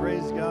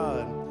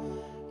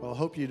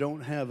hope you don't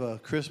have a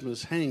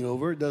Christmas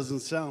hangover. It doesn't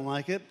sound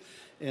like it.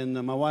 And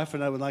my wife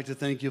and I would like to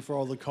thank you for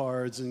all the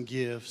cards and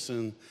gifts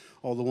and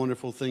all the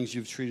wonderful things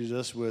you've treated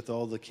us with,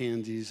 all the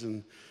candies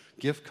and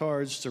gift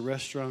cards to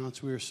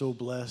restaurants. We are so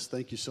blessed.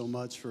 Thank you so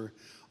much for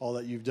all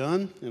that you've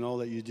done and all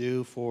that you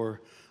do for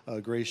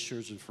Grace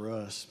Church and for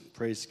us.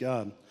 Praise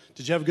God.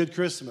 Did you have a good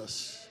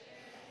Christmas?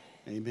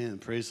 Amen.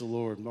 Praise the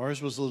Lord.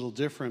 Ours was a little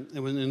different,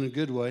 and in a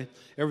good way.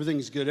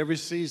 Everything's good. Every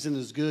season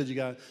is good. You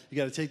got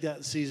to take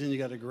that season. You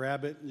got to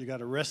grab it. You got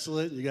to wrestle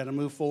it. You got to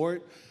move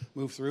forward,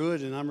 move through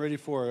it. And I'm ready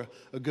for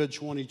a good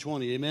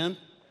 2020. Amen.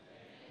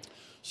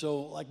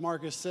 So, like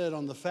Marcus said,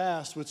 on the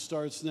fast, which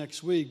starts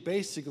next week,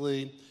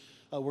 basically,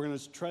 we're going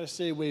to try to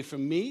stay away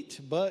from meat,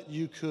 but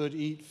you could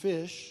eat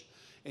fish,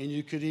 and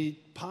you could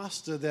eat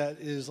pasta that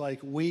is like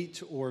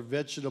wheat or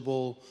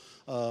vegetable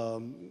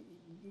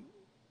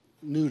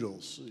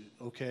noodles,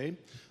 okay?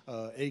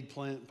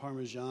 Eggplant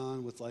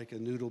parmesan with like a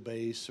noodle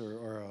base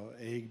or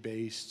a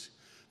egg-based,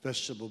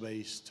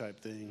 vegetable-based type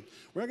thing.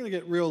 We're not going to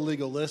get real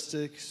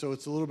legalistic, so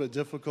it's a little bit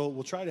difficult.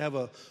 We'll try to have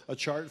a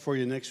chart for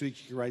you next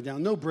week you can write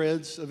down. No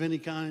breads of any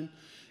kind,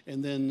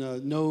 and then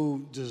no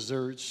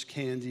desserts,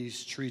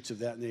 candies, treats of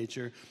that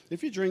nature.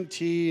 If you drink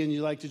tea and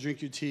you like to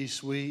drink your tea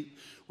sweet,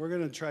 we're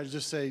going to try to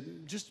just say,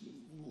 just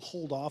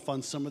hold off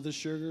on some of the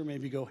sugar,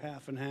 maybe go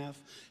half and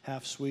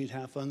half sweet,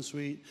 half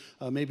unsweet.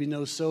 Maybe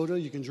no soda.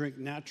 You can drink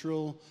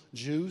natural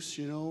juice,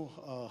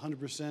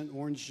 100%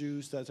 orange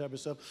juice, that type of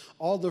stuff.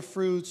 All the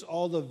fruits,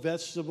 all the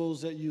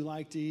vegetables that you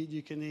like to eat,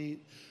 you can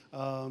eat.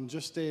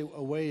 Just stay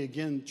away.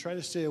 Again, try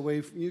to stay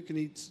away from, you can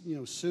eat,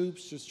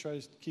 soups, just try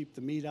to keep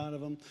the meat out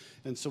of them.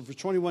 And so for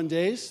 21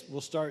 days,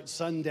 we'll start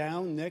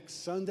sundown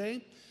next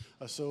Sunday.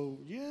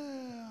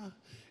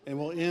 And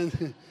we'll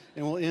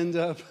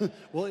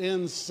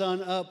end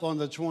sun up on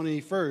the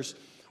 21st.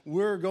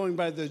 We're going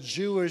by the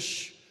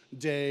Jewish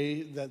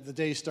day that the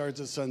day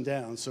starts at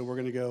sundown. So we're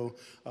going to go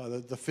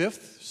the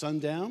 5th,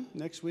 sundown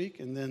next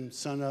week, and then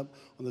sun up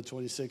on the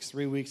 26th,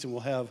 3 weeks, and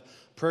we'll have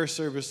prayer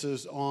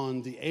services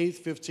on the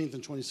 8th, 15th,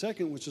 and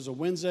 22nd, which is a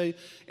Wednesday,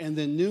 and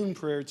then noon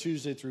prayer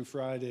Tuesday through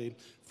Friday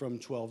from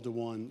 12 to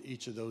 1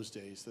 each of those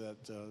days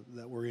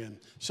that we're in.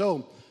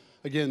 So,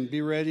 again,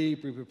 be ready,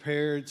 be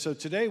prepared. So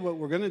today what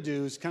we're going to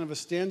do is kind of a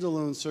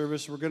standalone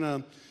service. We're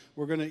going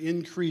to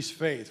increase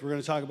faith. We're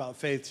going to talk about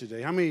faith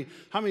today. How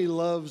many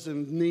loves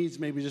and needs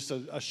maybe just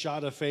a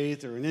shot of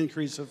faith or an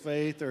increase of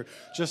faith or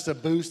just a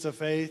boost of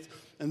faith?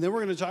 And then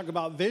we're going to talk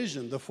about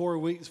vision. The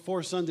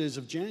 4 Sundays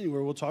of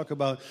January, we'll talk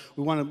about,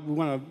 we want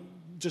to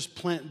just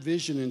plant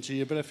vision into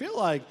you. But I feel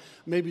like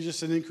maybe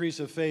just an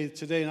increase of faith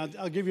today. And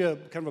I'll give you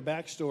kind of a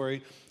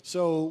backstory.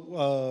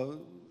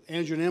 So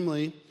Andrew and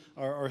Emily,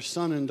 our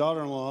son and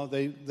daughter-in-law,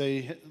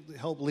 they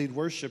help lead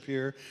worship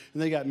here,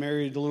 and they got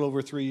married a little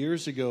over 3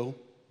 years ago.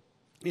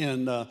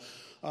 And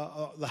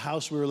the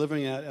house we were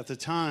living at the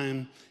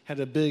time had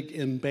a big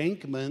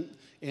embankment,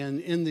 and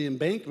in the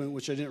embankment,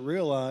 which I didn't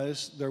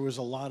realize, there was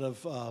a lot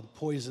of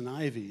poison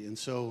ivy. And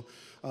so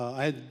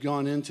I had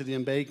gone into the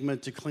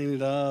embankment to clean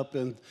it up,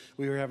 and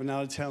we were having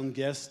out-of-town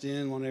guests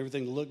in, wanted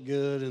everything to look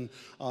good,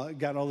 and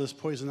got all this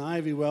poison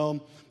ivy. Well,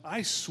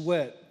 I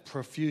sweat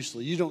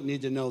profusely. You don't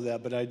need to know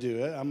that, but I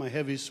do. I'm a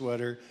heavy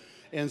sweater.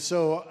 And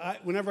so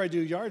whenever I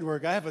do yard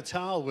work, I have a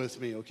towel with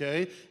me,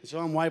 okay? So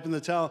I'm wiping the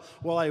towel.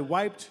 Well, I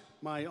wiped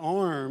my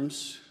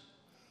arms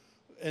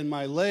and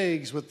my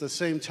legs with the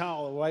same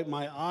towel I wiped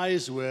my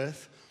eyes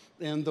with.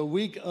 And the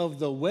week of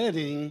the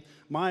wedding,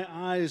 my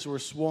eyes were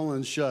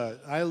swollen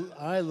shut.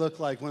 I looked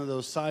like one of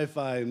those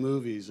sci-fi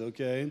movies,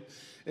 okay?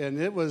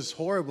 And it was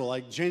horrible.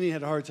 Like, Janie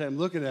had a hard time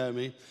looking at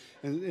me.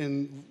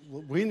 And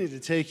we need to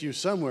take you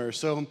somewhere.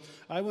 So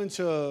I went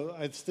to,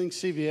 I think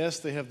CVS,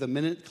 they have the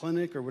Minute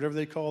Clinic or whatever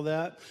they call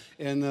that,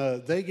 and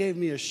they gave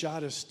me a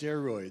shot of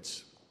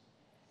steroids.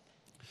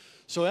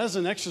 So as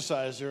an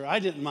exerciser, I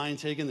didn't mind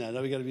taking that.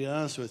 I got to be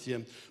honest with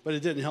you, but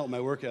it didn't help my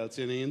workouts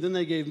any. And then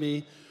they gave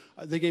me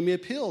a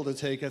pill to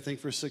take, I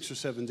think, for 6 or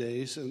 7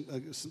 days,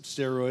 and some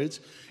steroids,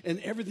 and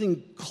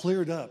everything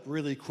cleared up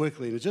really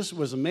quickly. And it just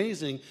was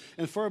amazing.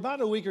 And for about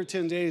a week or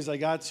 10 days, I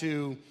got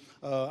to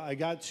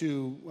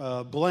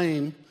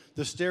blame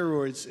the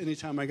steroids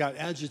anytime I got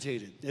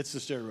agitated. It's the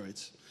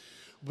steroids.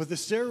 But the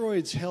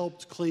steroids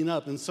helped clean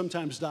up, and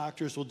sometimes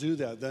doctors will do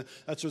that.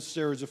 That's what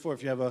steroids are for.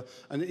 If you have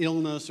an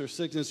illness or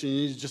sickness and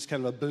you need just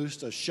kind of a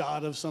boost, a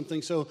shot of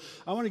something. So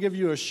I want to give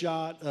you a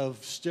shot of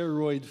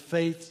steroid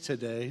faith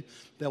today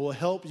that will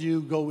help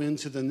you go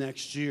into the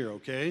next year,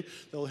 okay?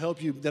 That will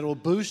help you, that will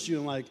boost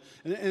you.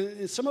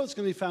 And some of it's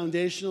going to be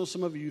foundational,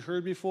 some of it you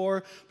heard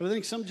before, but I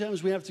think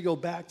sometimes we have to go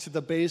back to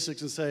the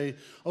basics and say,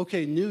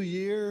 okay, new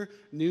year,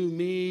 new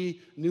me,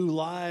 new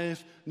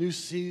life, new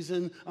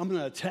season. I'm going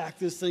to attack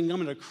this thing.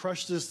 I'm going to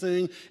crush this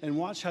thing. And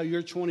watch how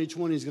your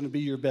 2020 is going to be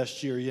your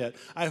best year yet.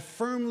 I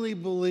firmly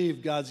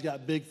believe God's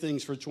got big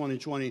things for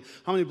 2020.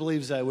 How many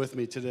believes that with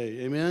me today?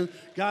 Amen?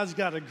 God's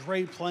got a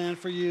great plan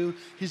for you.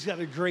 He's got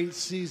a great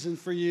season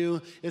for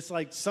you. It's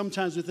like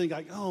sometimes we think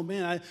like, oh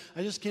man,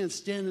 I just can't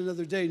stand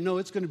another day. No,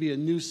 it's going to be a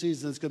new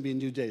season. It's going to be a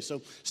new day.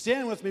 So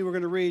stand with me. We're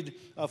going to read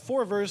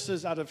 4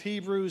 verses out of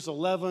Hebrews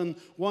 11,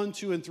 1,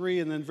 2, and 3,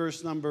 and then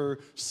verse number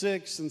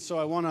 6. And so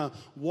I want to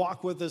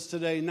walk with us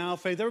today. Now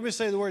faith. Everybody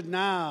say the word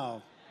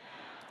now.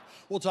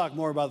 We'll talk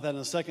more about that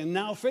in a second.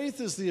 Now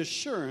faith is the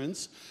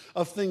assurance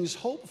of things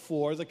hoped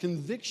for, the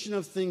conviction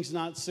of things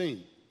not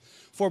seen.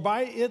 For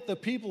by it the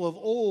people of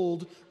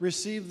old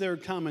received their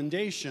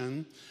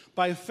commendation.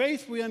 By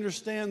faith we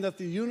understand that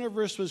the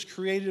universe was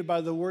created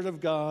by the word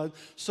of God,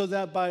 so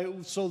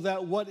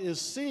that what is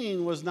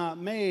seen was not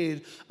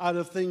made out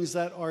of things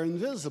that are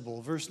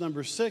invisible. Verse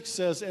number 6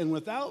 says, and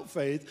without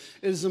faith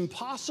it is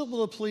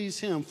impossible to please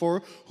him,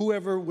 for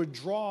whoever would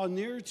draw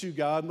near to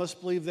God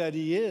must believe that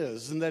he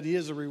is, and that he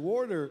is a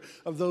rewarder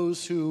of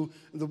those who,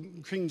 the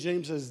King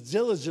James says,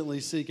 diligently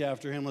seek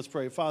after him. Let's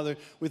pray. Father,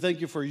 we thank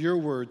you for your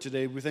word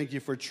today. We thank you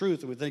for truth,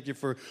 and we thank you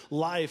for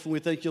life, and we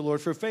thank you, Lord,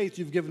 for faith.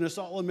 You've given us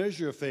all a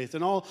measure of faith.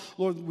 And all,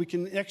 Lord, we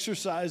can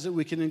exercise it,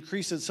 we can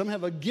increase it. Some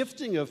have a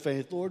gifting of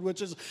faith, Lord,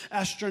 which is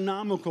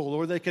astronomical.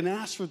 Lord, they can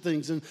ask for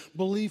things and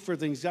believe for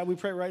things. God, we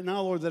pray right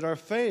now, Lord, that our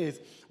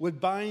faith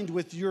would bind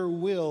with your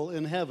will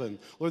in heaven.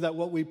 Lord, that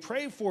what we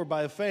pray for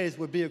by faith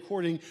would be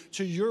according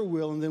to your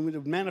will, and then it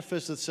would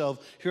manifest itself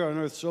here on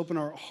earth. So open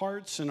our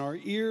hearts and our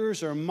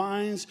ears, our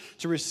minds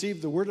to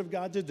receive the word of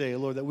God today,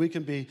 Lord, that we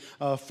can be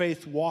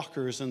faith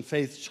walkers and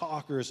faith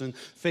talkers and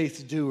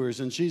faith doers.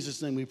 In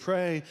Jesus' name we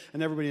pray,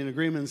 and everybody in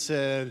agreement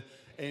said,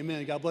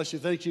 amen. God bless you.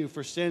 Thank you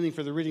for standing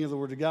for the reading of the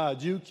Word of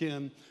God. You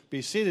can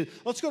be seated.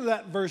 Let's go to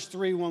that verse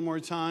 3 one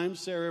more time,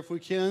 Sarah, if we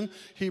can.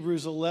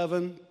 Hebrews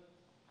 11,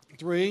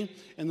 3.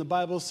 And the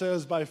Bible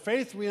says, by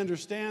faith we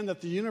understand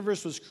that the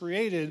universe was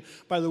created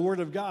by the Word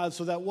of God,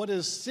 so that what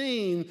is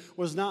seen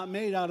was not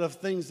made out of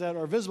things that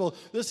are visible.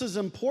 This is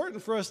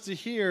important for us to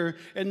hear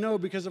and know,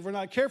 because if we're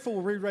not careful,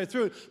 we'll read right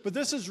through it. But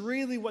this is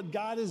really what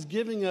God is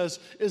giving us,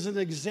 is an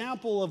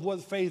example of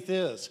what faith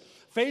is.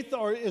 Faith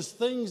is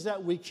things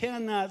that we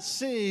cannot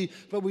see,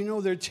 but we know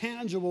they're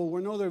tangible.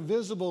 We know they're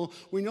visible.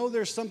 We know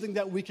there's something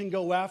that we can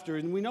go after.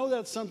 And we know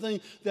that's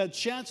something that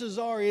chances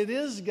are it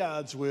is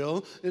God's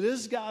will, it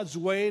is God's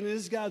way, and it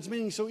is God's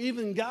meaning. So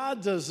even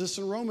God does this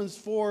in Romans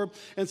 4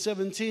 and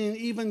 17.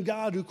 Even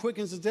God who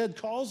quickens the dead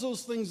calls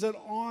those things that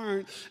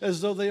aren't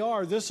as though they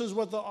are. This is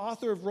what the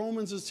author of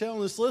Romans is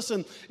telling us.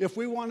 Listen, if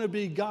we want to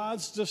be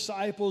God's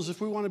disciples,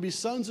 if we want to be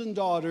sons and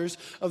daughters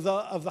of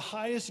the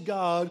highest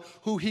God,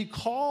 who he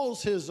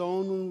calls his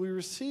own when we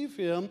receive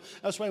him.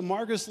 That's why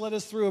Marcus led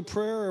us through a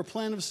prayer or a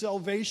plan of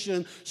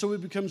salvation, so we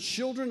become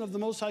children of the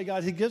Most High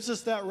God. He gives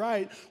us that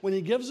right. When he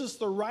gives us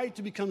the right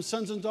to become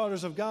sons and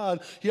daughters of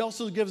God, he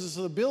also gives us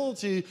the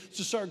ability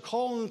to start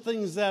calling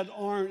things that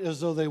aren't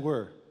as though they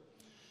were.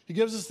 He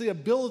gives us the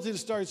ability to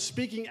start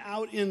speaking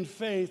out in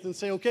faith and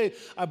say, okay,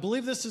 I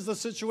believe this is the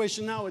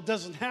situation now. It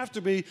doesn't have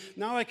to be.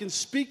 Now I can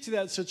speak to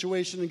that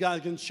situation, and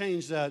God can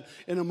change that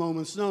in a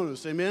moment's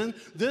notice. Amen?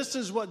 This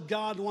is what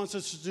God wants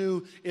us to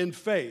do in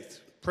faith.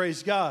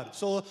 Praise God.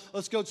 So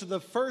let's go to the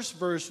first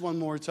verse one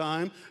more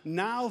time.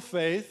 Now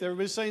faith,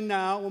 everybody say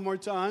now one more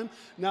time.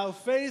 Now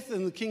faith,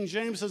 in the King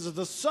James says, is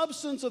the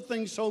substance of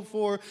things hoped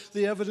for,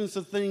 the evidence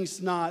of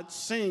things not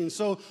seen.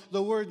 So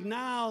the word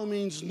now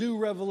means new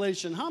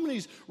revelation. How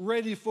many's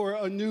ready for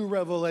a new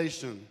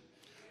revelation?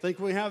 Think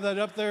we have that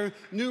up there?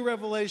 New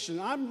revelation.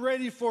 I'm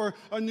ready for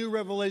a new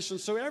revelation.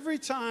 So every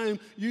time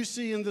you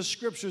see in the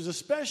scriptures,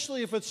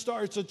 especially if it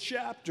starts a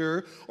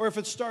chapter or if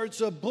it starts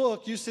a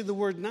book, you see the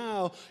word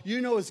now, you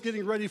know it's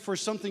getting ready for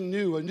something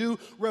new. A new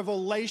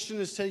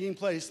revelation is taking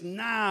place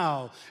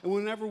now. And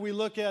whenever we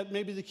look at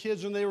maybe the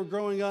kids when they were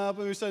growing up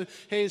and we said,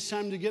 hey, it's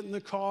time to get in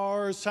the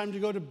car, it's time to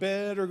go to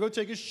bed or go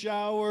take a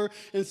shower,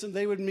 and so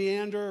they would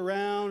meander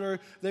around or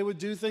they would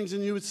do things,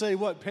 and you would say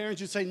what? Parents,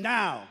 you'd say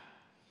now.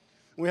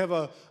 We have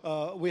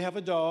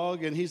a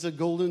dog, and he's a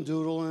golden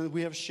doodle, and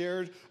we have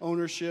shared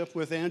ownership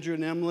with Andrew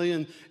and Emily,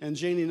 and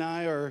Janie and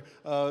I are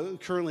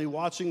currently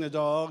watching the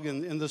dog,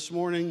 and this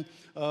morning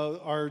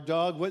our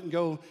dog wouldn't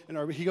go,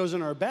 he goes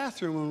in our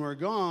bathroom when we're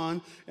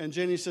gone, and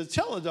Janie said,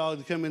 tell the dog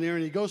to come in here,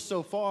 and he goes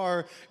so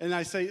far, and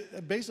I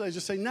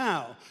just say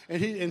now,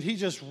 and he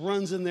just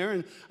runs in there,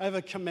 and I have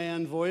a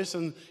command voice,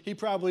 and he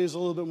probably is a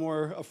little bit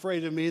more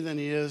afraid of me than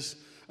he is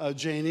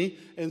Janie.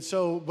 And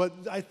so, but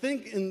I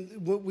think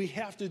in what we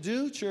have to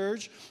do,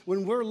 church,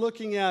 when we're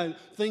looking at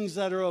things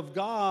that are of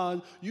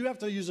God, you have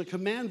to use a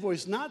command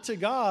voice, not to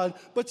God,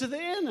 but to the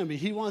enemy.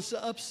 He wants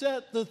to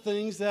upset the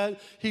things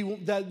that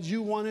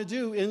you want to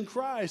do in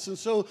Christ. And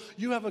so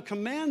you have a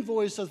command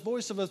voice, a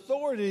voice of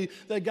authority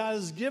that God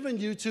has given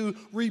you to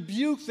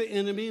rebuke the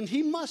enemy, and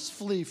he must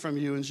flee from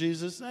you in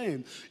Jesus'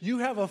 name. You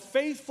have a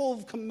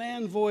faithful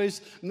command voice,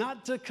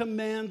 not to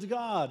command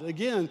God.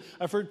 Again,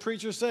 I've heard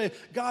preachers say,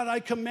 God, I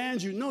command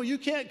you. No, you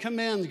can't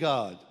command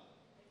God.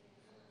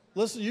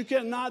 Listen, you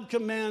cannot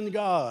command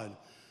God.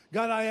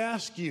 God, I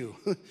ask you,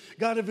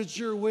 God, if it's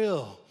your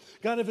will,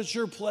 God, if it's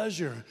your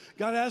pleasure,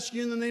 God, I ask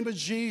you in the name of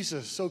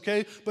Jesus,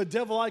 okay? But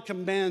devil, I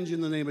command you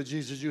in the name of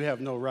Jesus, you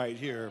have no right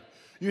here.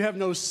 You have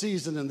no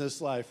season in this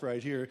life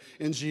right here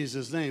in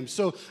Jesus' name.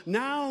 So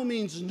now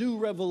means new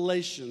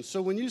revelation. So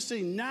when you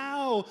see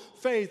now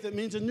faith, it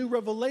means a new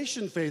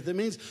revelation faith. It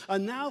means a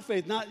now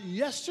faith, not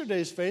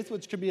yesterday's faith,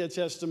 which could be a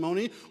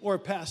testimony or a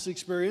past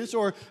experience,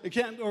 or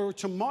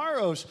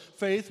tomorrow's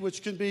faith,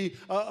 which can be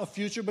a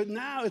future. But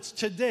now it's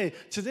today.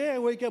 Today I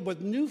wake up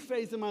with new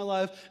faith in my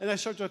life, and I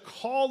start to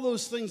call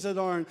those things that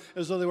aren't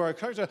as though they were. I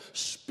start to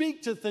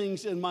speak to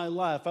things in my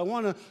life. I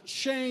want to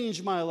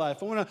change my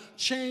life. I want to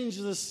change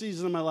this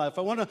season of my life.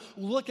 I want to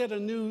look at a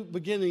new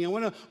beginning. I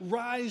want to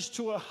rise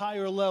to a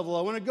higher level.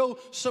 I want to go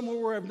somewhere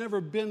where I've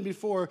never been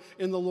before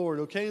in the Lord,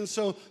 okay? And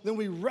so then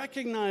we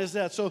recognize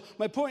that. So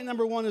my point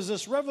number one is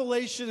this: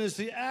 revelation is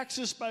the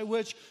axis by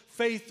which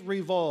faith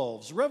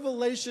revolves.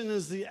 Revelation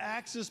is the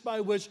axis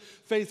by which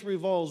faith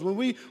revolves. When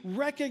we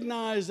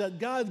recognize that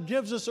God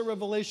gives us a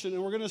revelation,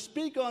 and we're going to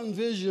speak on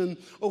vision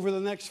over the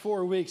next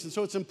 4 weeks. And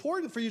so it's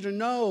important for you to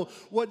know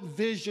what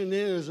vision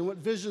is and what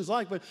vision's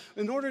like. But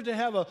in order to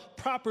have a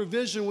proper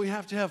vision, we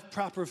have to have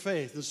proper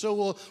faith. And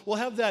so we'll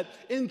have that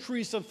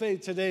increase of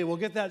faith today. We'll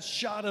get that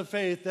shot of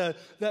faith,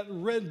 that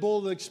Red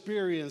Bull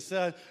experience,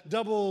 that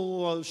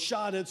double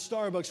shot at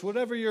Starbucks,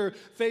 whatever your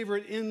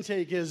favorite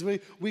intake is. We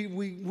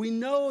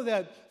know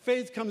that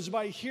faith comes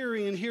by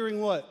hearing, and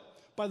hearing what?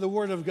 By the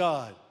Word of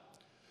God.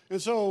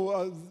 And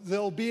so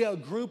there'll be a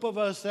group of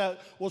us that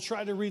will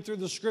try to read through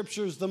the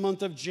scriptures the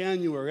month of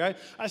January.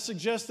 I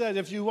suggest that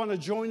if you want to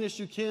join us,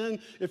 you can.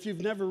 If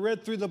you've never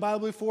read through the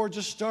Bible before,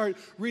 just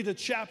read a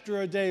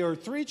chapter a day, or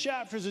 3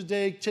 chapters a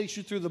day takes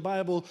you through the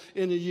Bible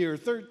in a year.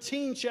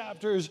 13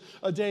 chapters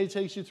a day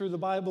takes you through the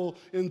Bible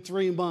in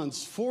 3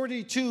 months.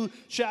 42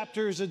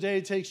 chapters a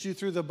day takes you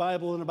through the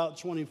Bible in about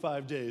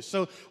 25 days.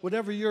 So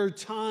whatever your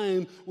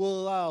time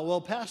will allow. Well,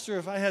 Pastor,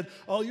 if I had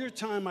all your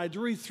time, I'd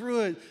read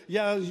through it.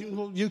 Yeah,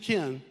 you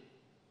can.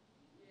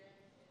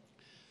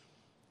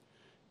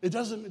 It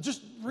doesn't,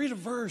 just read a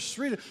verse,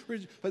 read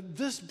it. But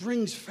this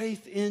brings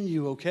faith in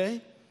you, okay?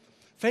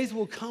 Faith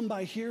will come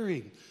by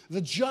hearing.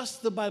 The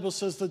just, the Bible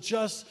says, the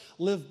just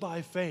live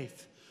by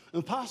faith. The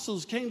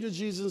apostles came to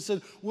Jesus and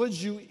said, would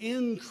you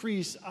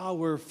increase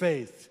our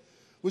faith?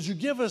 Would you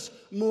give us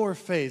more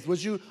faith?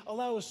 Would you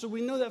allow us? So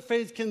we know that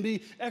faith can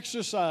be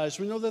exercised.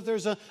 We know that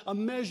there's a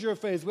measure of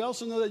faith. We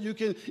also know that you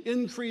can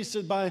increase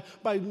it by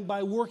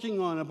working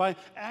on it, by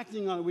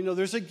acting on it. We know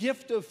there's a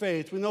gift of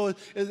faith. We know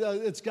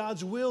it's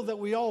God's will that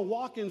we all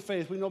walk in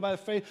faith. We know by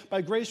faith,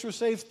 by grace we're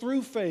saved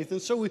through faith. And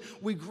so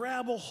we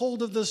grab a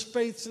hold of this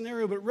faith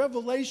scenario. But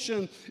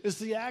revelation is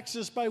the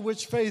axis by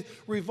which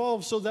faith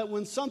revolves, so that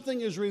when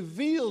something is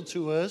revealed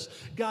to us,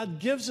 God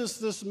gives us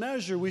this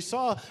measure. We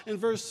saw in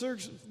verse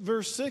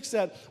 6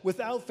 that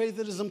without faith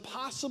it is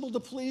impossible to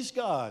please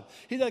God.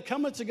 He that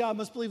cometh to God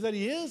must believe that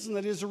he is, and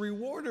that he is a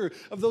rewarder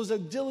of those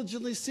that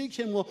diligently seek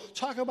him. We'll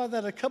talk about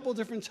that a couple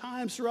different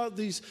times throughout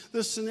this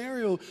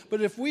scenario.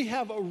 But if we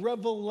have a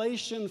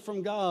revelation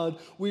from God,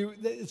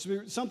 it's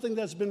something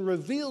that's been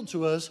revealed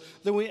to us,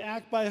 then we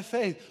act by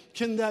faith.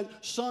 Can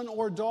that son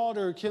or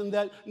daughter, can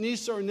that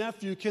niece or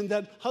nephew, can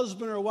that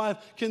husband or wife,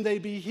 can they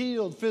be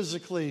healed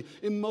physically,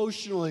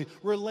 emotionally,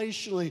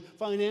 relationally,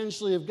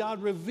 financially? If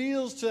God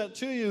reveals that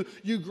to you,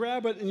 you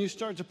grab it and you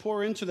start to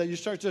pour into that. You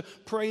start to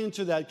pray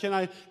into that. Can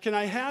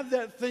I have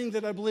that thing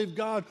that I believe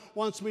God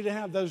wants me to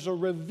have? There's a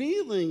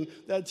revealing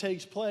that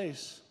takes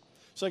place.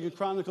 2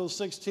 Chronicles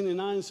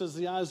 16:9 says,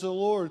 the eyes of the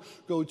Lord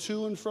go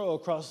to and fro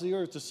across the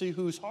earth to see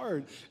whose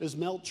heart is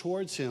melt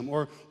towards him,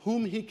 or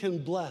whom he can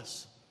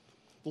bless.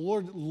 The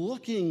Lord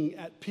looking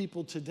at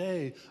people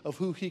today of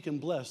who he can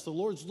bless. The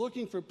Lord's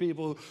looking for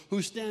people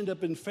who stand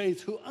up in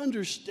faith, who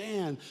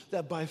understand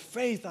that by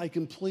faith I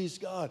can please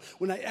God.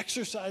 When I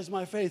exercise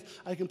my faith,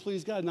 I can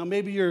please God. Now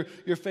maybe your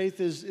faith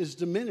is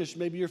diminished.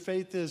 Maybe your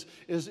faith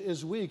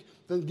is weak.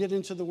 Then get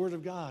into the Word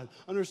of God.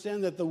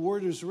 Understand that the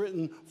Word is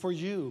written for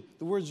you.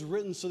 The Word's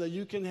written so that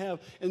you can have,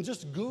 and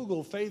just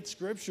Google faith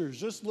scriptures.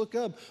 Just look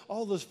up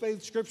all those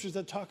faith scriptures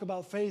that talk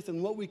about faith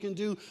and what we can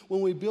do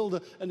when we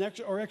build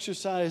or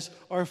exercise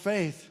our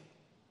faith.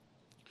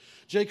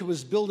 Jacob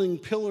was building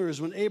pillars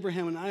when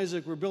Abraham and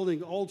Isaac were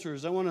building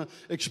altars. I want to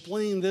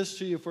explain this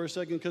to you for a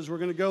second, because we're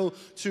going to go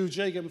to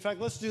Jacob. In fact,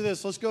 let's do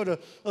this. Let's go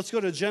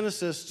to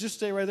Genesis. Just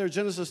stay right there,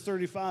 Genesis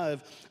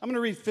 35. I'm going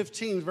to read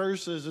 15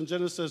 verses in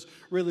Genesis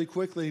really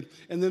quickly,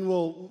 and then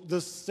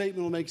this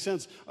statement will make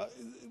sense.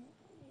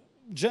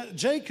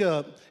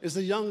 Jacob is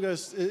the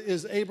youngest,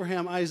 is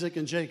Abraham, Isaac,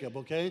 and Jacob,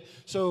 okay?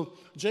 So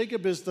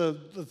Jacob is the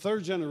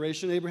third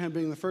generation, Abraham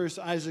being the first,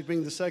 Isaac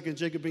being the second,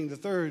 Jacob being the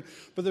third.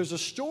 But there's a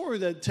story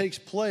that takes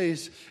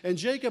place, and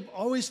Jacob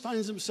always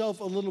finds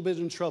himself a little bit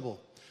in trouble.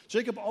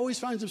 Jacob always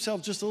finds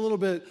himself just a little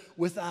bit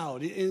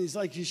without.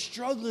 And he's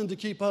struggling to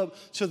keep up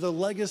to the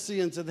legacy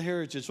and to the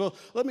heritage. Well,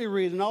 let me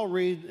read, and I'll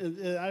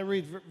read. I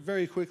read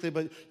very quickly,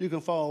 but you can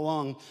follow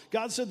along.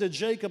 God said to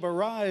Jacob,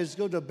 arise,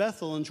 go to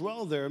Bethel and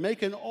dwell there.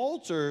 Make an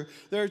altar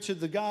there to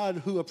the God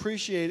who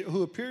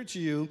appeared to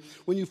you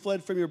when you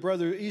fled from your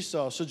brother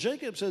Esau. So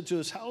Jacob said to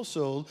his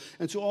household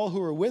and to all who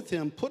were with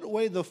him, put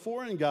away the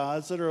foreign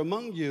gods that are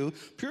among you,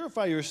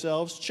 purify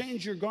yourselves,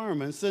 change your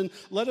garments, then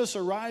let us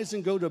arise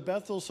and go to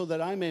Bethel so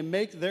that I may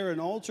make there an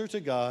altar to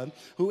God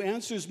who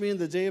answers me in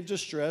the day of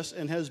distress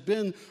and has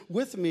been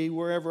with me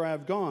wherever I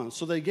have gone.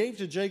 So they gave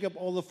to Jacob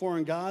all the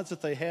foreign gods that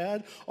they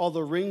had, all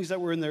the rings that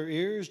were in their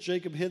ears.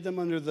 Jacob hid them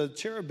under the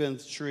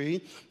terebinth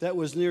tree that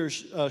was near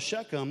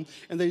Shechem,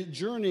 and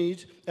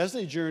as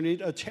they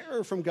journeyed, a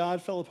terror from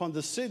God fell upon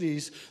the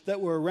cities that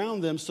were around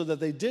them, so that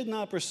they did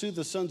not pursue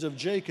the sons of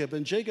Jacob.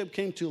 And Jacob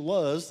came to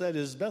Luz, that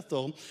is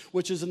Bethel,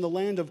 which is in the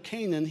land of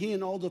Canaan, he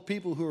and all the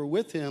people who were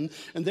with him.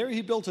 And there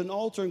he built an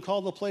altar and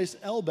called the place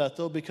El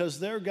Bethel, because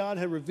there God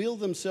had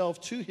revealed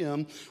himself to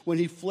him when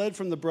he fled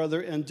from the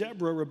brother. And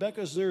Deborah,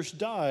 Rebekah's nurse,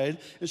 died,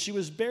 and she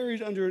was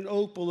buried under an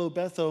oak below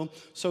Bethel.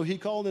 So he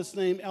called its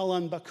name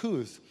Elon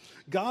Bakuth.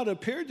 God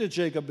appeared to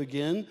Jacob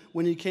again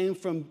when he came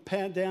from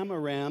Padan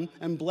Aram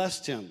and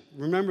blessed him.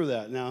 Remember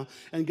that now.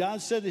 And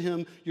God said to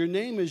him, your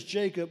name is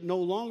Jacob. No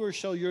longer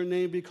shall your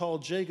name be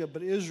called Jacob,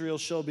 but Israel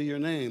shall be your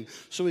name.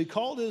 So he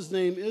called his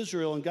name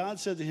Israel, and God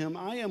said to him,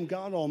 I am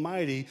God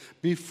Almighty.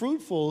 Be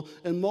fruitful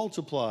and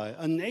multiply.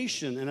 A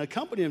nation and a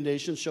company of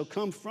nations shall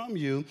come from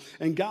you,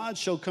 and God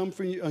shall come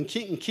from you, and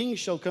kings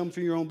shall come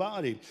from your own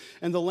body.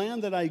 And the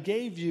land that I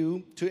gave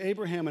you to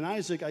Abraham and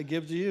Isaac I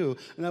give to you,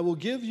 and I will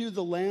give you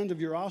the land of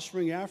your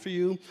offspring after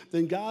you.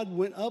 Then God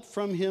went up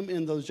from him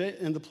in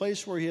the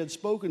place where he had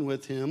spoken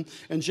with him,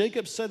 and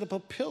Jacob set up a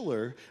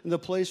pillar in the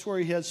place where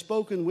he had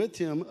spoken with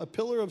him, a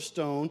pillar of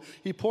stone.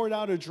 He poured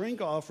out a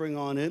drink offering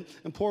on it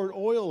and poured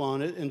oil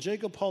on it, and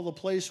Jacob called the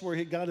place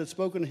where God had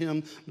spoken to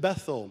him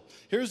Bethel.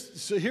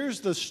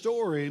 Here's the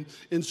story.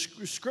 In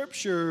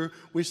Scripture,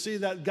 we see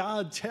that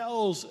God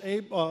tells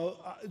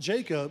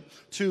Jacob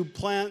to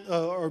plant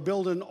or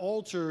build an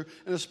altar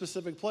in a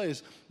specific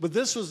place. But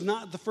this was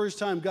not the first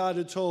time God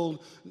had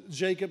told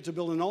Jacob to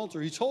build an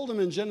altar. He told him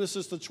in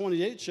Genesis, the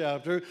 28th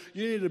chapter,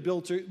 you need to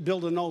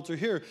build an altar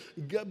here.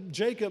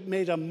 Jacob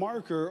made a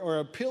marker or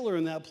a pillar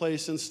in that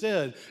place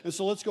instead. And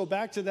so let's go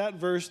back to that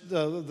verse,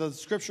 the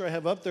scripture I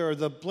have up there, or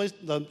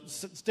the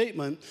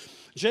statement.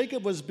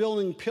 Jacob was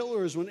building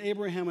pillars when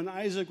Abraham and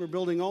Isaac were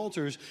building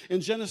altars.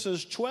 In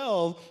Genesis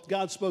 12,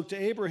 God spoke to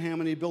Abraham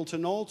and he built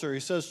an altar. He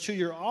says, to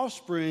your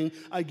offspring,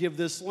 I give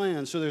this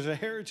land. So there's a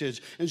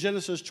heritage. In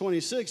Genesis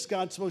 26,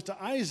 God spoke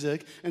to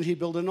Isaac and he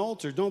built an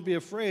altar. Don't be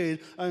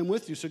afraid, I am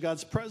with you. So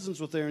God's presence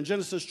was there. In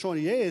Genesis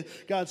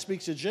 28, God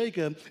speaks to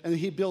Jacob and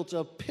he built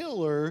a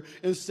pillar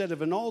instead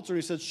of an altar.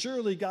 He said,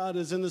 surely God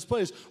is in this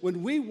place.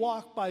 When we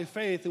walk by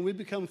faith and we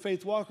become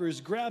faith walkers,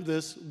 grab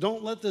this,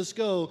 don't let this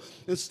go.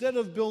 Instead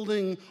of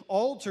building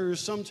altars,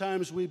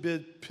 sometimes we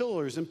build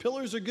pillars, and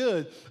pillars are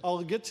good.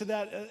 I'll get to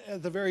that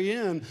at the very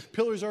end.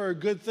 Pillars are a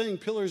good thing.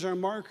 Pillars are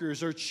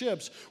markers or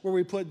chips where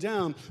we put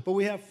down, but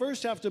we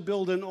first have to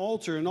build an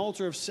altar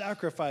of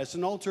sacrifice,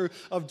 an altar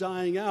of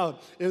dying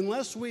out.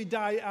 Unless we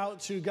die out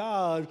to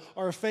God,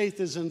 our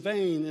faith is in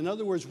vain. In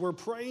other words, we're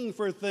praying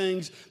for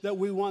things that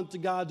we want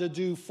God to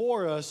do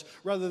for us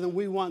rather than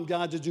we want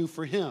God to do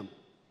for him.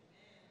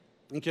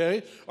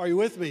 Okay, are you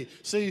with me?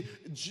 See,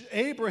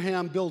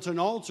 Abraham built an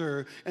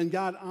altar and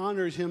God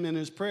honored him in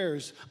his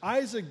prayers.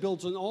 Isaac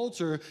built an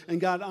altar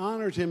and God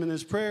honored him in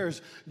his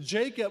prayers.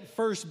 Jacob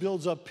first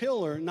builds a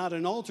pillar, not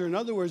an altar. In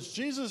other words,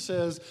 Jesus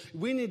says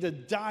we need to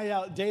die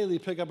out daily,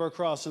 pick up our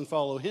cross and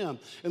follow him.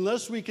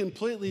 Unless we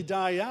completely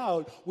die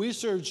out, we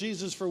serve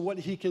Jesus for what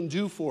he can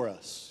do for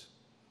us.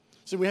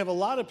 So we have a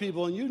lot of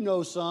people, and you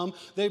know some,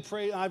 they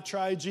pray, I've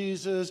tried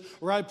Jesus,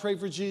 or I pray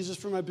for Jesus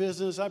for my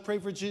business, I pray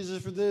for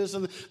Jesus for this,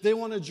 and they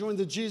want to join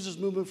the Jesus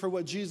movement for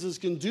what Jesus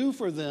can do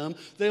for them.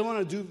 They don't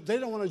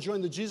want to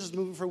join the Jesus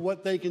movement for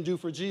what they can do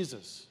for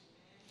Jesus.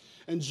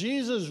 And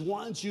Jesus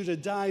wants you to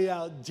die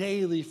out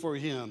daily for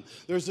him.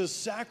 There's this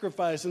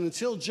sacrifice. And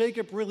until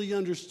Jacob really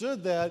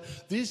understood that,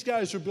 these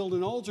guys were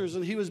building altars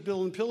and he was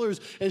building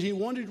pillars. And he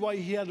wondered why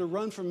he had to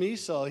run from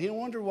Esau. He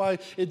wondered why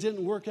it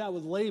didn't work out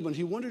with Laban.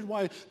 He wondered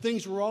why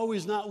things were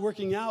always not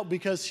working out,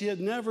 because he had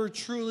never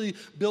truly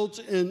built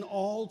an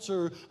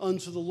altar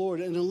unto the Lord.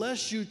 And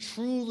unless you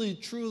truly,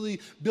 truly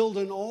build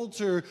an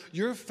altar,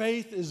 your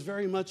faith is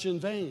very much in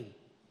vain.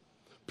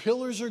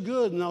 Pillars are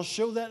good, and I'll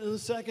show that in a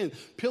second.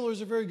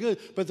 Pillars are very good,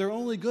 but they're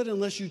only good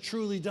unless you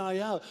truly die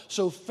out.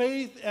 So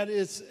faith at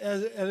its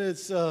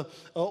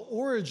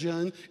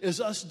origin is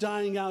us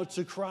dying out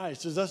to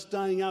Christ, is us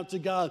dying out to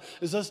God,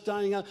 is us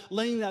dying out,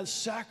 laying that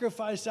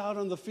sacrifice out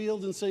on the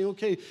field and saying,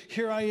 okay,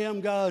 here I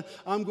am, God.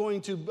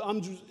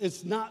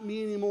 It's not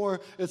me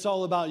anymore. It's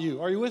all about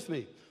you. Are you with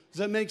me? Does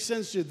that make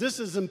sense to you? This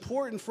is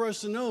important for us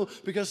to know,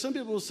 because some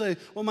people will say,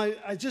 well,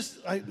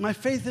 my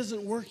faith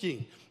isn't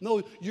working.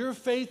 No, your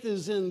faith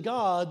is in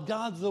God.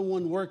 God's the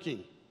one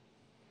working.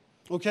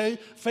 Okay?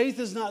 Faith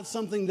is not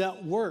something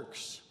that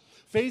works.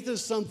 Faith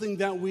is something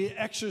that we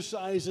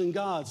exercise in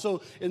God.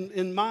 So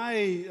in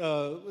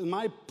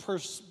my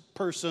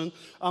person,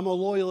 I'm a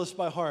loyalist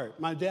by heart.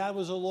 My dad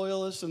was a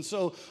loyalist, and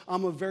so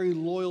I'm a very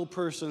loyal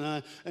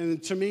person.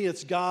 And to me,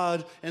 it's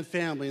God and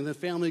family, and the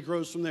family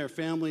grows from there.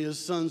 Family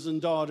is sons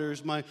and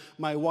daughters, my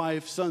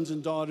wife, sons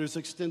and daughters,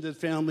 extended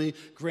family,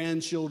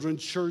 grandchildren,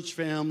 church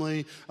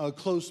family,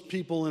 close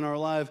people in our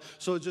life.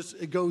 So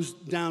it goes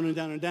down and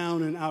down and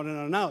down and out and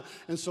out and out.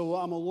 And so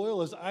I'm a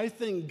loyalist. I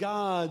think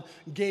God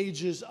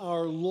gauges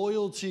our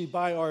loyalty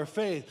by our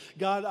faith.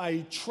 God,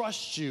 I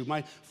trust you.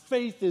 My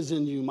faith is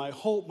in you, my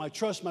hope, my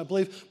trust, my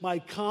belief, my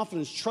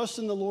confidence. Trust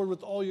in the Lord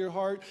with all your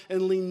heart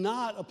and lean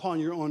not upon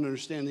your own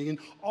understanding. In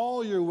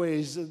all your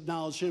ways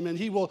acknowledge him, and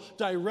he will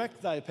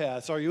direct thy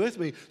paths. Are you with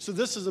me? So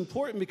this is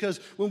important because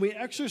when we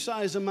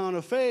exercise amount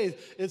of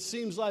faith, it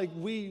seems like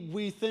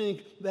we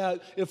think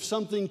that if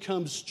something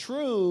comes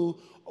true,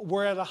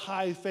 we're at a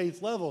high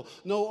faith level.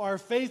 No, our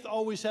faith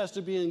always has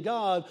to be in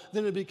God,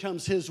 then it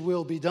becomes his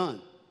will be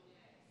done.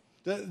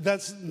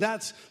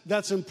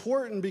 That's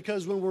important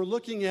because when we're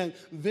looking at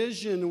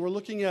vision and we're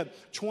looking at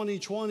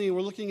 2020,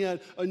 we're looking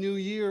at a new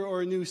year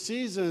or a new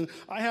season,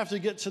 I have to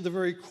get to the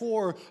very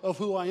core of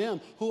who I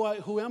am.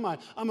 Who am I?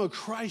 I'm a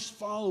Christ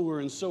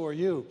follower, and so are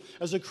you.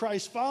 As a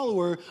Christ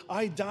follower,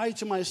 I die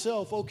to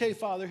myself. Okay,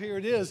 Father, here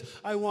it is.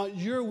 I want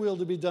your will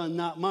to be done,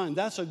 not mine.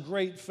 That's a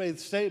great faith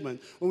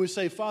statement. When we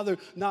say, Father,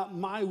 not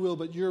my will,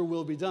 but your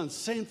will be done.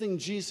 Same thing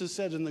Jesus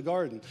said in the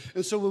garden.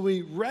 And so when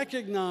we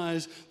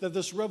recognize that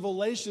this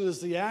revelation is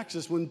the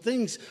axis, when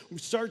things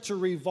start to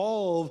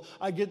revolve,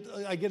 I get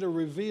a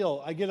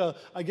reveal. I get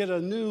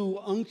a new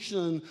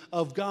unction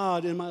of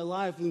God in my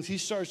life, and he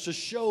starts to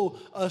show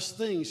us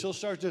things. He'll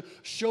start to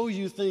show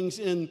you things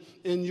in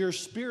your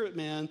spirit,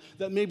 man,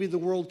 that maybe the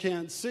world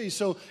can't see.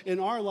 So in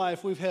our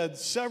life, we've had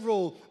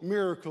several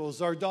miracles.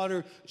 Our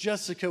daughter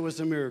Jessica was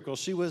a miracle.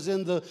 She was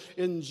in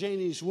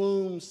Janie's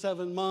womb,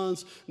 7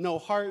 months, no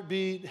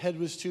heartbeat, head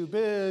was too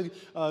big.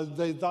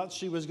 They thought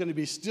she was going to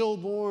be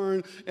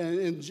stillborn,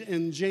 and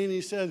Janie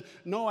said,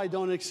 no, I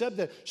don't accept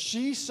that.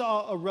 She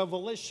saw a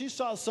revelation. She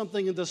saw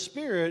something in the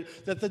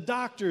spirit that the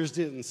doctors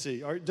didn't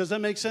see. Does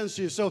that make sense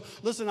to you? So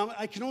listen,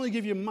 I can only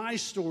give you my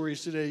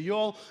stories today.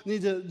 You'll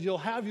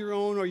have your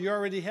own, or you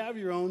already have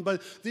your own,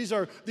 but these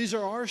are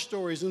our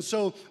stories. And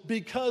so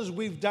because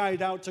we've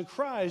died out to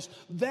Christ,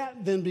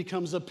 that then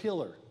becomes a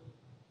pillar.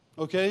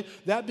 Okay,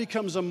 that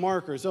becomes a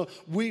marker. So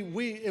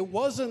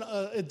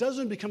it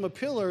doesn't become a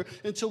pillar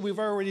until we've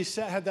already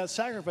had that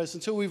sacrifice,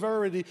 until we've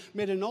already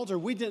made an altar.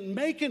 We didn't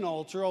make an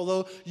altar,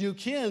 although you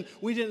can.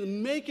 We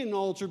didn't make an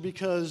altar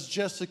because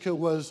Jessica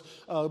was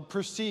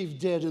perceived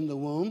dead in the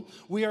womb.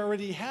 We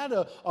already had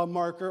a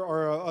marker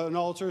or an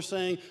altar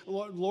saying,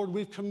 Lord,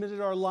 we've committed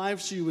our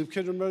lives to you. We've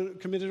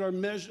committed our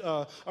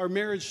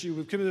marriage to you.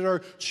 We've committed our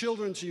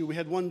children to you. We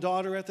had one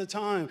daughter at the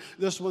time.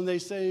 This one they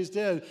say is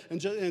dead. And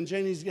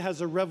Janie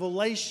has a revelation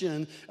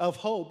of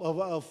hope,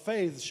 of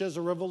faith. She has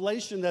a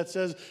revelation that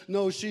says,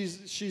 no,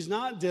 she's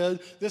not dead.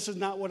 This is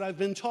not what I've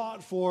been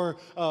taught for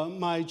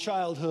my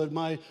childhood,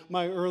 my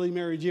early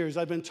married years.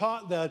 I've been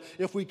taught that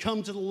if we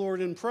come to the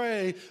Lord and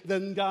pray,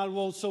 then God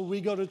will, so we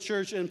go to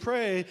church and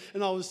pray,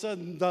 and all of a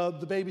sudden the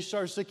baby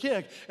starts to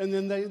kick. And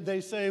then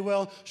they say,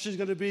 well, she's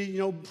going to be,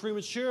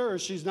 premature, or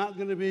she's not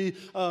going to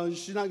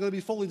be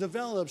fully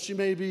developed. She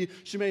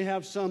may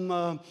have some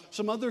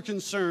other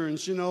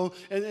concerns, and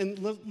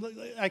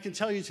I can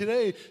tell you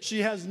today, she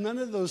has none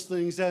of those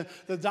things. That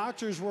the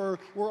doctors were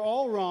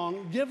all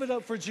wrong. Give it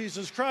up for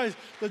Jesus Christ.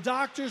 The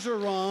doctors are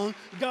wrong.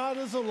 God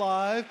is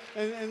alive,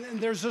 and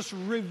there's this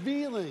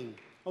revealing.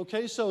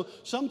 Okay, so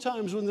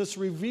sometimes when this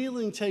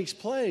revealing takes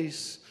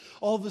place,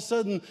 all of a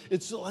sudden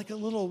it's like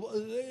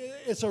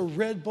it's a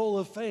Red Bull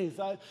of faith.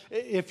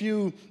 If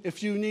you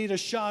need a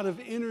shot of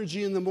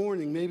energy in the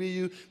morning, maybe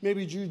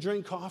you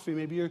drink coffee,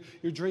 maybe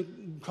you're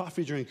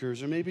coffee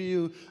drinkers, or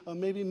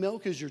maybe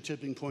milk is your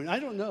tipping point. I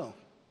don't know.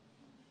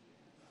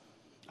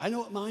 I know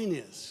what mine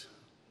is.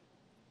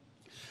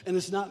 And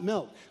it's not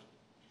milk.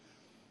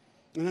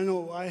 And I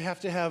know I have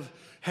to have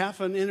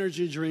half an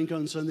energy drink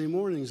on Sunday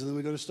mornings, and then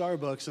we go to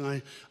Starbucks,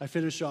 and I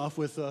finish off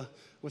with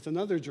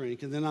another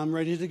drink, and then I'm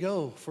ready to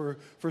go for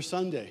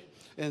Sunday.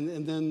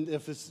 And then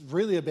if it's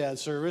really a bad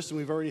service, and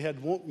we've already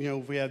had one,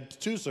 if we had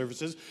 2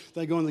 services,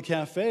 then I go in the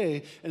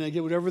cafe, and I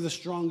get whatever the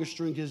strongest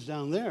drink is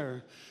down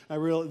there.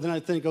 Then I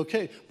think,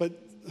 okay, but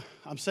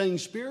I'm saying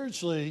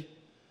spiritually,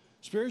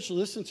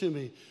 listen to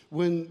me.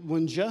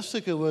 When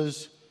Jessica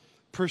was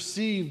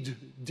perceived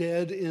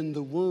dead in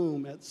the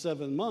womb at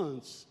 7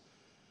 months,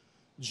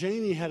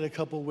 Janie had a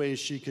couple ways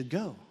she could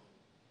go.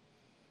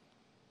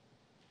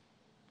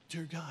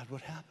 Dear God,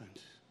 what happened?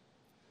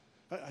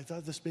 I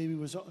thought this baby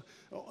was...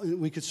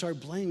 We could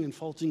start blaming and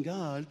faulting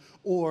God,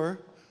 or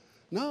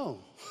No.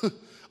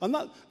 I'm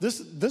not,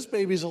 this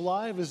baby's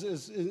alive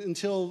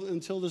until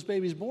this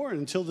baby's born,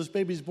 until this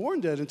baby's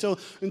born dead,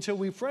 until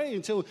we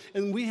pray,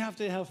 and we have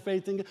to have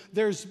faith in God.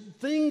 There's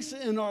things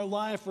in our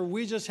life where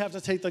we just have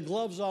to take the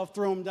gloves off,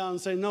 throw them down,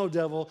 and say, no,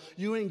 devil,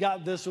 you ain't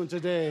got this one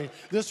today.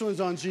 This one's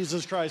on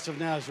Jesus Christ of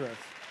Nazareth.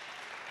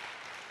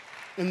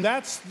 And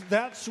that's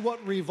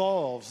what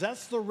revolves.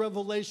 That's the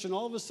revelation.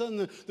 All of a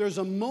sudden, there's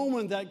a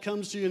moment that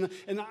comes to you.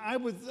 And I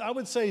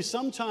would say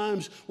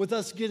sometimes with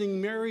us getting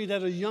married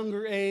at a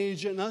younger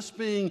age and us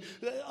being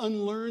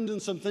unlearned in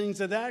some things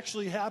that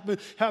actually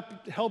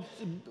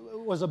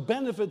was a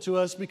benefit to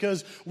us,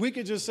 because we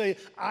could just say,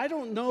 I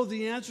don't know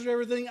the answer to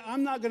everything.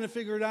 I'm not going to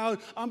figure it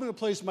out. I'm going to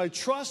place my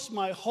trust,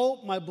 my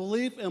hope, my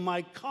belief, and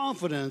my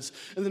confidence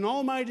in the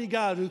Almighty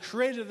God who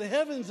created the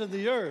heavens and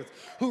the earth,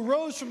 who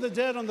rose from the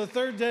dead on the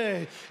third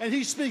day. And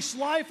he speaks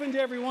life into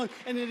everyone.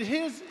 And it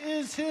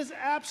is his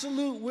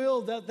absolute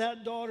will that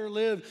that daughter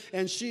live,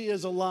 and she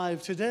is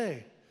alive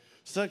today.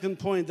 Second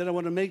point that I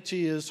want to make to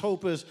you is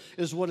hope is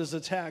what is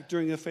attacked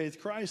during a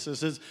faith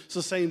crisis. It's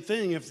the same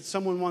thing. If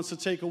someone wants to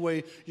take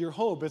away your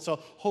hope, it's a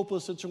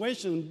hopeless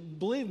situation.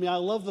 Believe me, I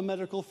love the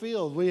medical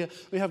field. We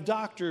have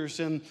doctors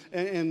and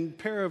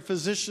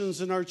paraphysicians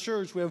in our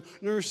church. We have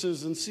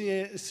nurses and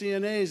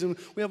CNAs, and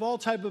we have all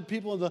type of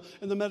people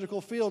in the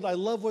medical field. I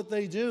love what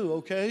they do,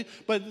 okay?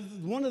 But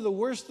one of the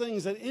worst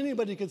things that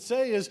anybody could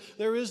say is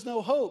there is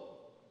no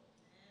hope.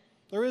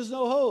 There is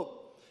no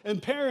hope.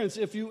 And parents,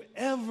 if you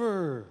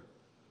ever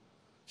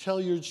tell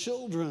your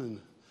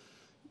children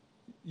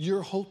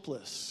you're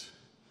hopeless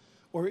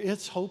or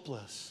it's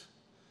hopeless,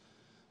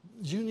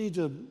 you need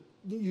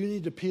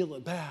to peel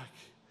it back,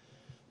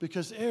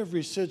 because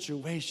every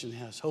situation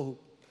has hope.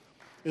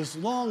 As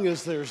long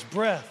as there's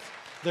breath,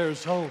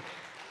 there's hope.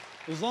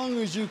 As long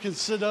as you can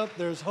sit up,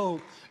 there's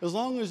hope. As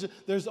long as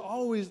there's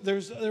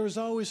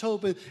always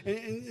hope.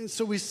 And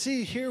so we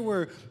see here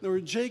where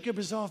Jacob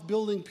is off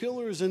building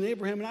pillars and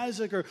Abraham and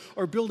Isaac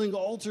are building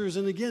altars.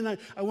 And again,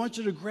 I want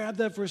you to grab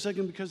that for a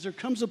second, because there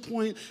comes a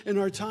point in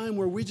our time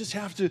where we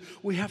have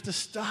to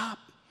stop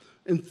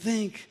and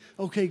think,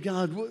 okay,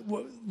 God,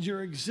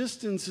 your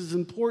existence is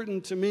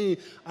important to me.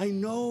 I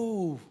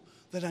know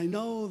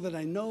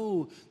that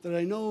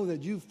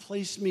you've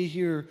placed me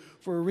here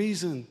for a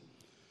reason.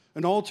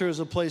 An altar is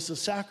a place of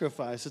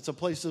sacrifice. It's a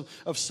place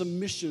of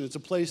submission. It's a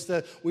place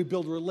that we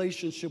build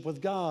relationship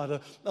with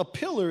God. A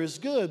pillar is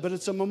good, but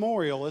it's a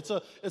memorial. It's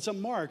a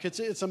mark.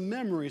 It's a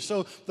memory.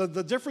 So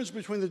the difference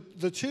between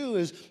the two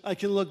is I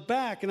can look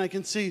back and I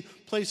can see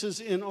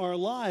places in our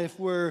life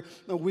where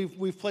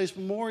we've placed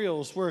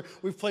memorials, where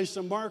we've placed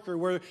a marker,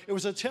 where it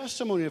was a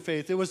testimony of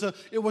faith. It was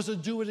a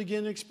do it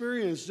again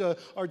experience.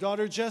 Our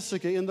daughter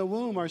Jessica in the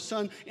womb, our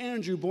son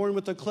Andrew born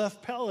with a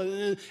cleft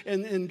palate,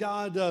 and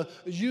God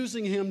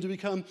using him to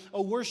become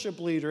a worship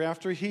leader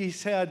after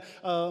he's had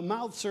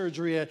mouth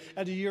surgery at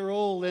a year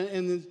old,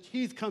 and the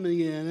teeth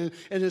coming in,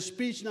 and his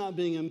speech not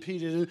being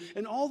impeded,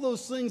 and all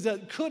those things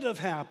that could have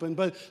happened,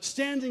 but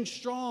standing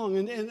strong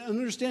and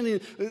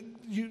understanding.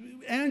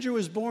 Andrew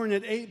was born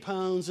at 8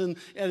 pounds, and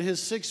at his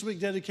 6-week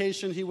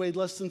dedication, he weighed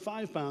less than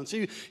 5 pounds.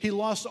 He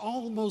lost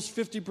almost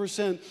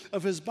 50%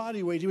 of his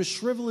body weight. He was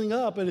shriveling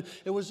up, and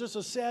it was just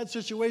a sad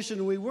situation,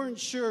 and we weren't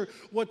sure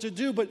what to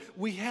do, but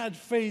we had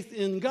faith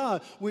in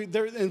God.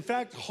 In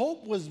fact,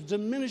 hope was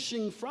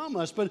diminishing from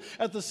us, but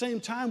at the same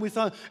time, we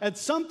thought, at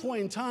some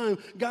point in time,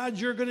 God,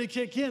 you're going to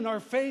kick in. Our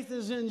faith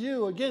is in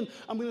you. Again,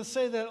 I'm going to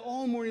say that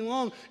all morning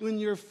long. When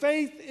your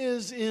faith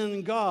is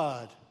in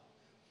God,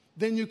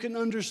 then you can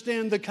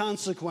understand the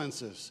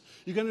consequences.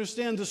 You can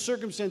understand the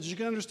circumstances. You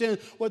can understand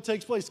what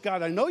takes place.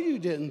 God, I know you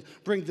didn't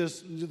bring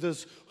this.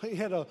 He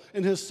had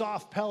in his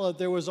soft palate,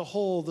 there was a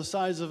hole the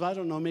size of, I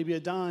don't know, maybe a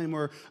dime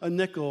or a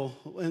nickel.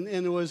 And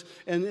it was,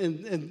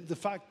 and the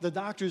fact the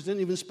doctors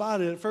didn't even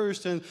spot it at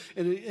first. And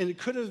it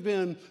could have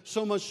been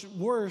so much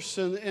worse.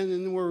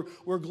 And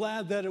we're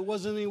glad that it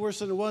wasn't any worse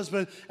than it was.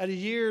 But at a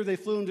year, they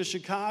flew him to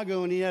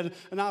Chicago, and he had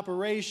an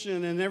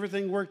operation, and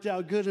everything worked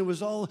out good. It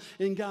was all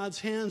in God's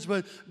hands.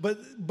 But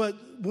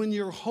when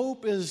your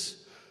hope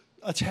is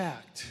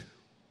attacked,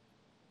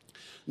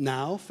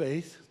 now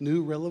faith,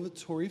 new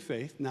revelatory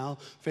faith, now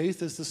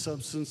faith is the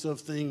substance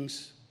of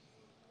things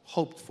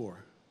hoped for.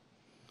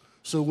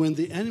 So when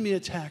the enemy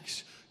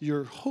attacks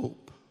your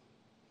hope,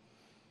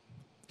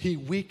 he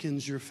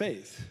weakens your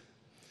faith.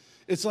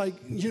 It's like,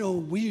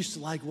 we used to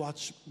like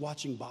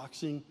watching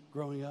boxing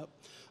growing up.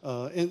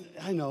 And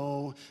I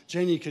know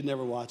Jenny could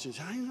never watch it.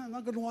 I'm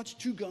not going to watch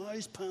two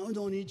guys pound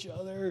on each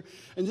other.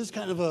 And just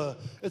kind of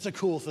it's a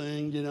cool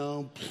thing,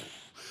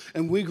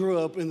 And we grew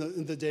up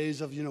in the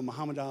days of,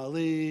 Muhammad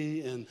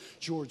Ali and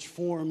George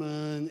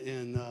Foreman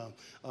and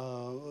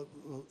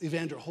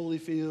Evander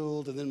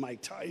Holyfield, and then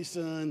Mike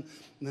Tyson,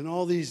 and then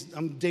all these,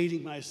 I'm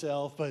dating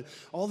myself, but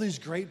all these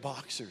great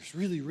boxers,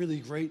 really, really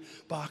great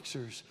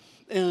boxers.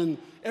 And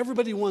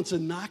everybody wants a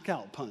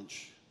knockout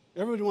punch.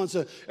 Everybody wants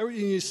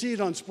you see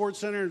it on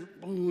SportsCenter,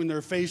 boom, and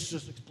their face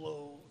just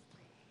explodes.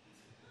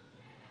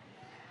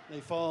 They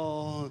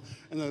fall,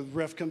 and the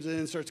ref comes in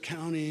and starts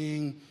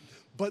counting.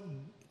 But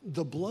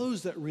the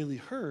blows that really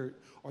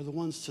hurt are the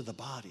ones to the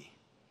body,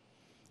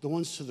 the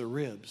ones to the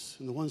ribs,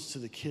 and the ones to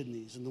the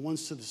kidneys, and the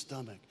ones to the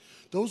stomach.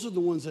 Those are the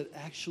ones that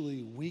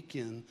actually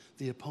weaken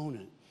the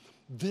opponent.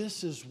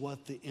 This is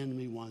what the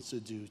enemy wants to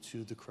do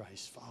to the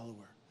Christ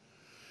follower.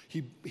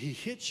 He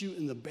hits you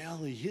in the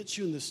belly, hits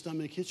you in the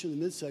stomach, hits you in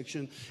the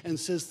midsection, and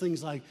says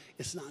things like,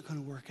 it's not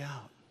going to work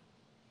out.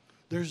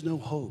 There's no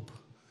hope.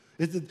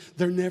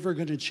 They're never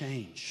going to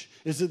change.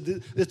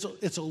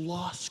 It's a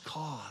lost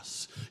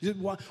cause.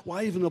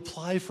 Why even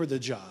apply for the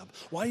job?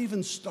 Why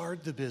even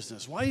start the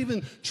business? Why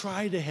even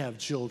try to have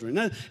children?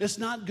 It's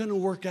not going to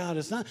work out.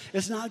 It's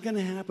not going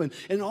to happen.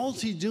 And all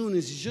he's doing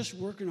is he's just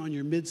working on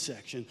your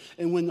midsection.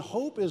 And when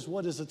hope is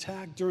what is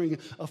attacked during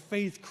a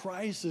faith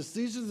crisis,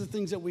 these are the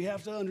things that we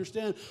have to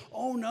understand.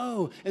 Oh,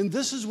 no. And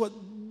this is what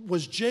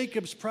was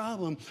Jacob's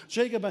problem.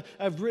 Jacob,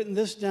 I've written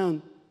this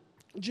down.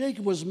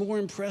 Jacob was more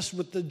impressed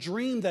with the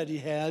dream that he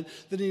had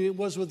than he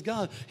was with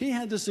God. He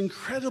had this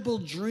incredible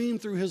dream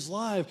through his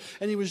life,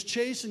 and he was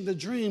chasing the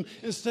dream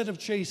instead of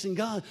chasing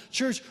God.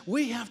 Church,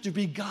 we have to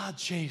be God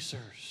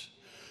chasers.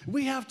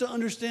 We have to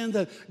understand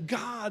that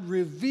God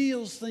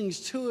reveals things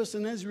to us,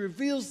 and as he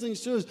reveals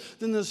things to us,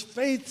 then this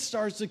faith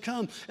starts to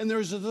come, and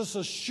there's this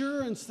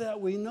assurance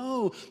that we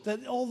know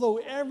that although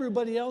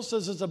everybody else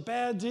says it's a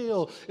bad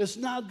deal, it's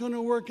not going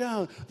to work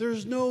out.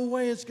 There's no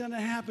way it's going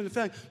to happen. In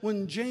fact,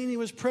 when Janie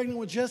was pregnant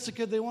with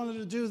Jessica, they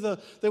wanted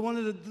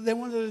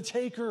to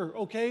take her,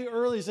 okay,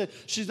 early. They said,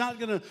 she's not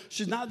going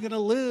to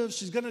live,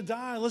 she's going to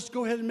die. Let's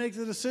go ahead and make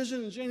the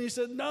decision. And Janie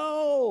said,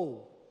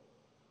 no.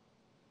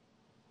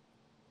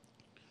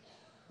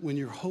 When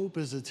your hope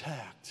is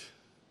attacked,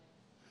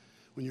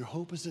 when the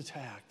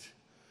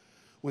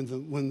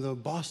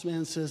boss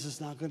man says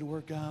it's not going to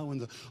work out, when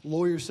the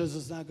lawyer says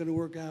it's not going to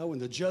work out, when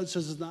the judge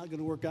says it's not going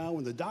to work out,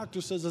 when the doctor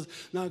says it's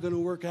not going to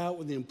work out,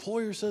 when the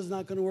employer says it's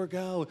not going to work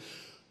out,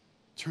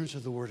 turn to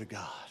the Word of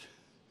God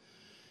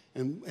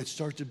and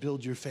start to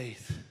build your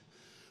faith.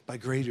 By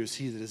greater is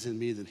he that is in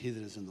me than he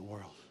that is in the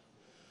world.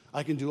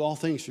 I can do all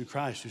things through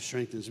Christ who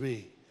strengthens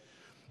me.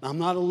 I'm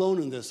not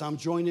alone in this. I'm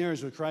joint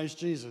heirs with Christ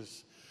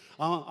Jesus.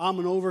 I'm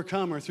an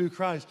overcomer through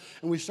Christ.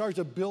 And we start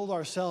to build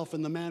ourselves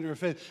in the manner of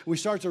faith. We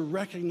start to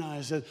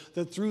recognize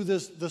that through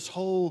this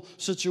whole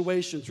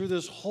situation, through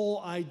this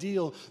whole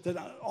ideal, that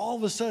all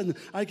of a sudden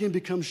I can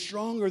become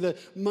stronger, that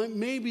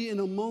maybe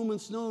in a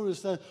moment's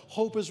notice that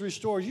hope is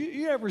restored.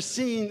 You ever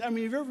seen, have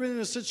you ever been in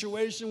a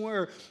situation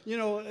where,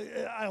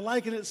 I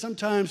liken it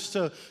sometimes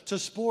to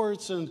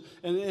sports and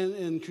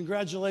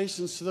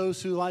congratulations to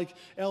those who like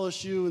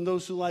LSU and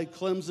those who like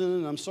Clemson,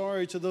 and I'm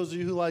sorry to those of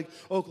you who like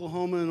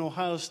Oklahoma and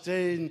Ohio State.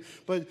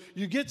 But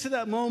you get to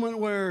that moment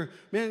where,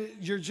 man,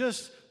 you're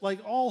just like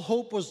all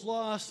hope was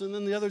lost, and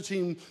then the other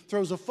team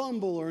throws a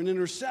fumble or an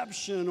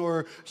interception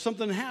or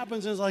something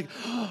happens, and it's like,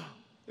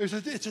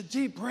 it's a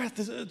deep breath.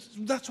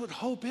 That's what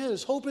hope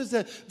is. Hope is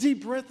that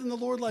deep breath in the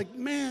Lord, like,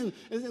 man,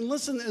 and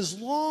listen, as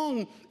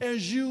long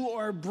as you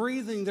are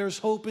breathing, there's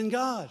hope in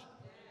God.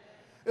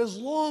 As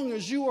long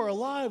as you are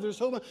alive, there's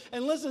hope.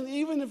 And listen,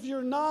 even if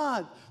you're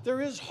not,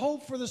 there is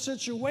hope for the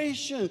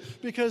situation,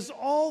 because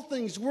all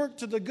things work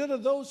to the good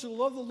of those who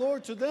love the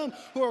Lord, to them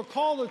who are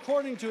called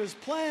according to his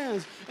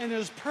plans and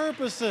his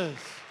purposes.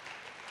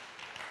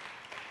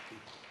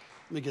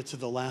 Let me get to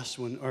the last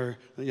one,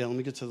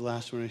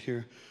 right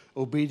here.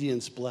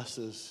 Obedience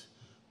blesses,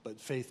 but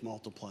faith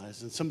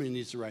multiplies. And somebody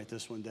needs to write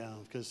this one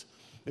down, because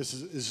this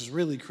is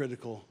really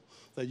critical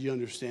that you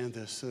understand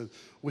this.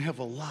 We have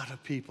a lot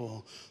of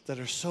people that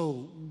are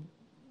so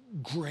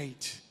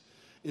great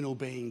in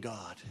obeying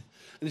God.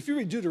 And if you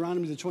read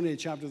Deuteronomy, the 28th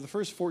chapter, the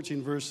first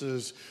 14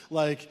 verses,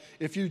 like,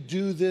 if you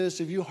do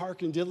this, if you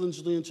hearken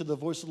diligently unto the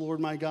voice of the Lord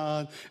my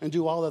God and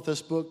do all that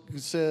this book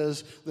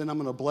says, then I'm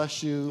going to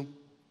bless you.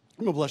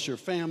 I'm going to bless your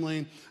family.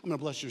 I'm going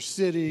to bless your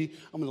city.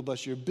 I'm going to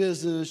bless your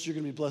business. You're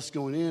going to be blessed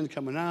going in,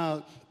 coming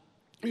out.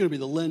 You're going to be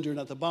the lender,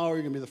 not the borrower.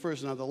 You're going to be the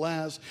first, not the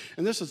last.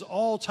 And this is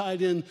all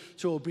tied in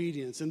to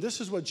obedience. And this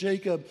is what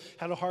Jacob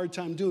had a hard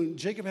time doing.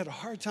 Jacob had a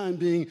hard time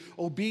being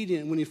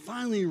obedient when he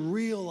finally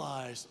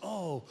realized,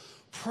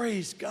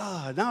 praise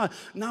God.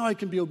 Now I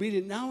can be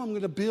obedient. Now I'm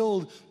going to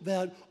build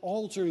that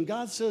altar. And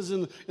God says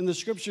in the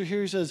scripture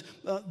here, he says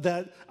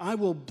that I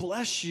will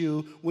bless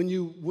you when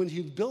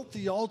he built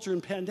the altar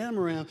in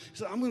Pandamaram. He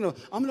said, I'm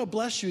going to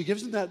bless you. He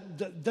gives him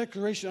that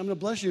declaration, I'm going to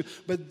bless you.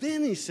 But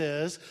then he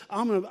says,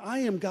 I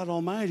am God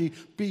Almighty.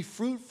 Be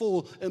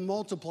fruitful and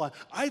multiply.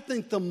 I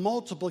think the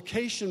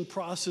multiplication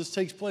process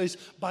takes place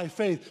by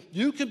faith.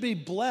 You can be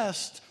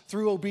blessed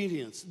through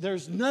obedience.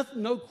 There's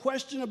no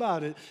question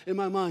about it in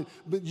my mind.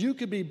 But you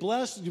could be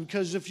blessed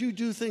because if you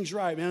do things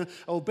right, man,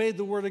 I obeyed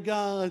the word of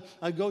God.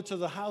 I go to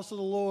the house of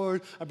the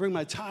Lord. I bring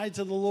my tithe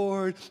to the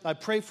Lord. I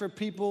pray for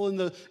people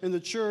in the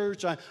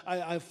church.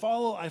 I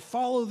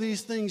follow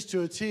these things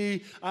to a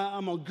T.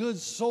 I'm a good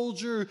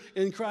soldier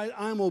in Christ.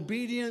 I'm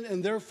obedient,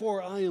 and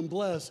therefore I am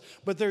blessed.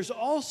 But there's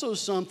also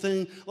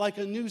something like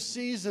a new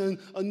season,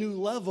 a new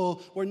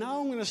level, where now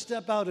I'm going to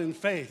step out in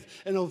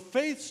faith. And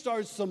faith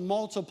starts to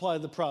multiply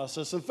the process.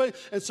 process of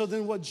faith. And so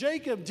then what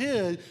Jacob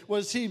did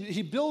was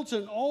he built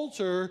an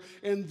altar,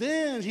 and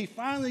then he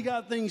finally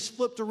got things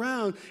flipped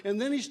around, and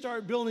then he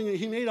started building it.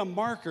 He made a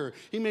marker.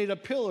 He made a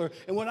pillar.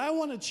 And what I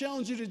want to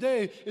challenge you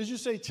today is you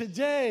say,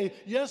 today,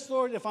 yes,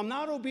 Lord, if I'm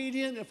not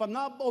obedient, if I'm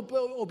not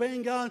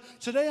obeying God,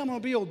 today I'm going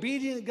to be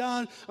obedient,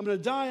 God. I'm going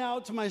to die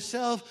out to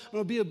myself. I'm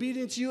going to be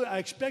obedient to you. I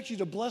expect you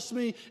to bless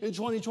me in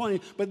 2020.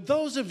 But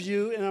those of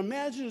you, and I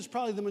imagine it's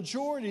probably the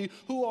majority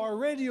who are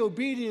already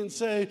obedient,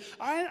 say,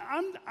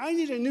 I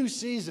need a new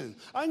season.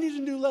 I need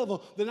a new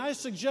level. Then I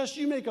suggest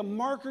you make a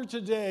marker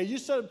today. You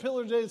set a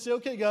pillar today and say,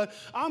 okay, God,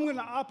 I'm going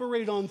to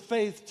operate on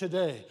faith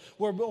today.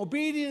 Where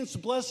obedience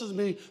blesses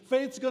me,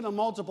 faith's going to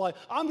multiply.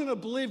 I'm going to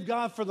believe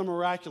God for the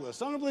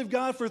miraculous. I'm going to believe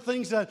God for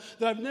things that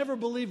I've never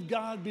believed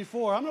God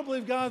before. I'm going to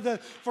believe God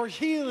that for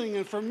healing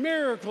and for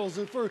miracles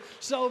and for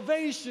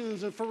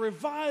salvations and for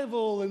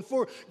revival and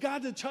for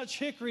God to touch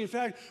Hickory. In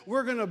fact,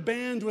 we're going to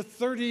band with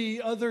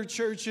 30 other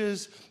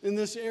churches in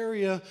this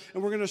area,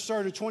 and we're going to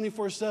start a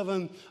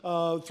 24/7,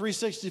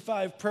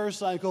 365 prayer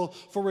cycle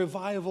for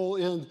revival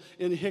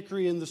in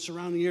Hickory and the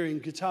surrounding area in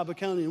Catawba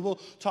County. And we'll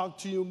talk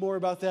to you more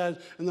about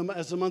that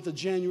as the month of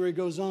January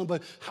goes on.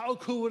 But how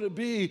cool would it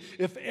be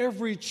if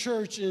every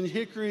church in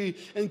Hickory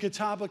and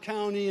Catawba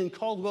County and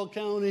Caldwell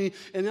County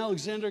and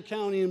Alexander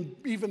County and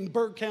even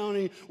Burke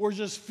County were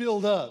just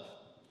filled up?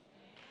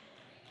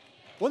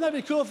 Wouldn't that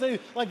be cool if they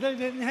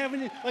didn't have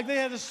any, like they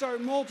had to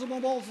start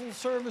multiple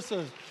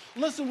services?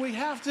 Listen, we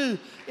have to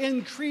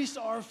increase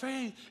our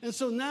faith. And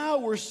so now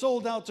we're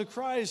sold out to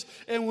Christ.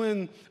 And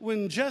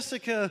when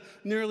Jessica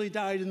nearly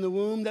died in the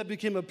womb, that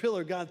became a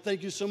pillar. God,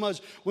 thank you so much.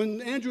 When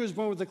Andrew was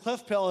born with a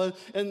cleft palate,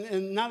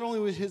 and not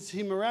only was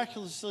he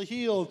miraculously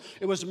healed,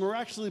 it was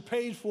miraculously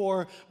paid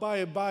for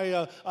by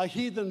a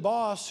heathen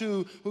boss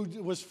who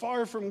was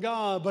far from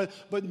God,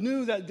 but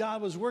knew that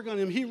God was working on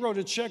him. He wrote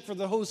a check for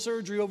the whole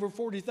surgery, over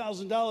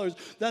 $40,000.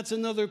 That's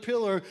another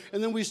pillar.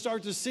 And then we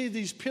start to see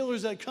these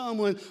pillars that come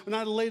when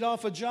I laid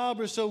off a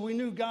job or so. We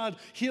knew God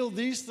healed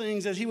these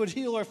things, that he would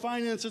heal our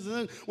finances. And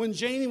then when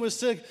Janie was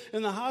sick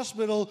in the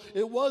hospital,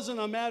 it wasn't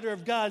a matter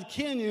of God,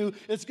 can you?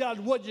 It's God,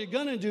 what you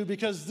gonna do?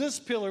 Because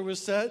this pillar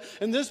was set,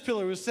 and this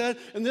pillar was set,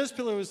 and this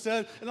pillar was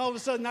set, and all of a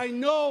sudden I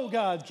know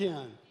God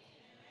can.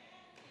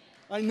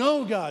 I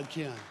know God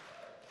can.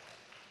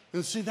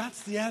 And see,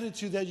 that's the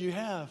attitude that you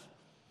have.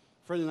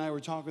 Fred and I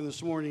were talking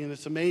this morning, and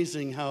it's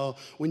amazing how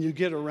when you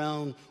get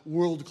around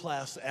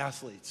world-class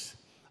athletes.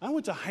 I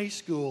went to high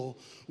school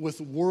with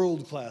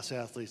world-class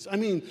athletes. I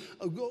mean,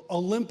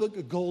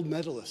 Olympic gold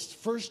medalists,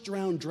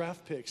 first-round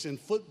draft picks in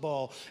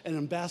football and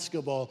in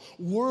basketball,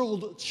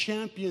 world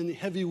champion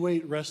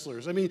heavyweight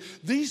wrestlers. I mean,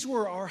 these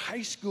were our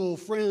high school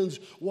friends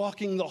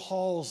walking the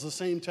halls the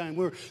same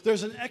time.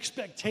 There's an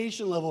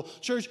expectation level.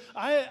 Church,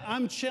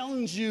 I'm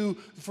challenging you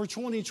for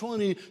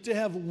 2020 to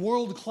have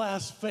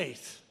world-class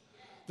faith.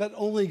 That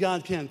only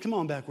God can. Come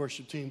on back,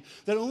 worship team.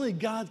 That only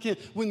God can.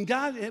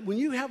 When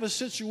you have a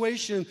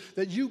situation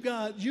that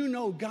you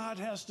know God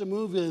has to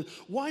move in,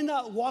 why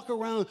not walk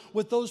around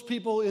with those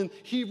people in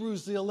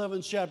Hebrews, the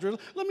 11th chapter?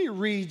 Let me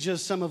read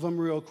just some of them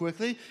real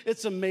quickly.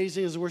 It's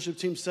amazing as the worship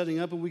team's setting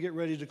up and we get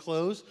ready to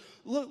close.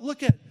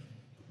 Look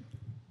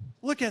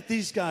at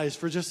these guys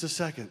for just a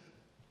second.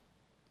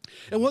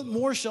 And what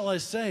more shall I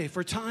say?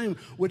 For time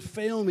would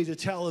fail me to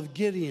tell of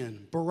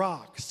Gideon,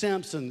 Barak,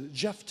 Samson,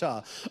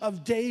 Jephthah,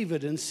 of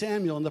David and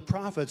Samuel and the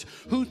prophets,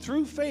 who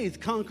through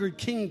faith conquered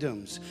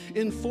kingdoms,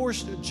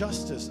 enforced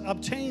justice,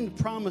 obtained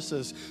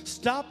promises,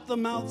 stopped the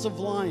mouths of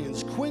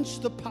lions,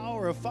 quenched the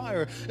power of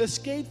fire,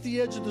 escaped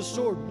the edge of the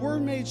sword, were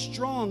made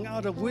strong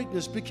out of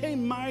weakness,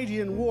 became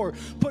mighty in war,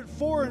 put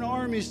foreign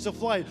armies to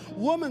flight.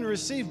 Women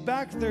received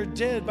back their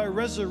dead by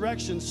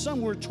resurrection.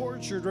 Some were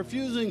tortured,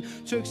 refusing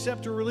to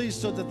accept a release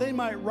so that they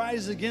might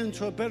rise again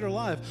to a better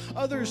life.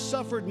 Others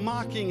suffered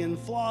mocking and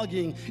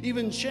flogging,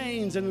 even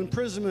chains and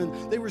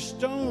imprisonment. They were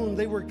stoned.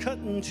 They were cut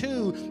in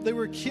two. They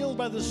were killed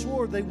by the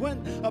sword. They went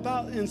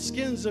about in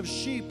skins of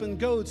sheep and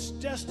goats,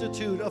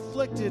 destitute,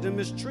 afflicted, and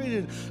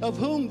mistreated, of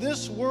whom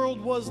this world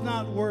was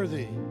not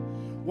worthy,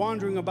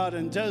 wandering about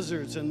in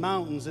deserts and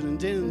mountains and in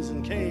dens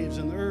and caves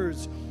and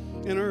earth.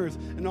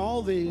 And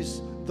all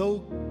these,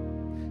 though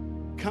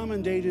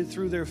commendated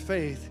through their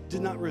faith, did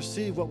not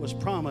receive what was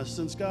promised,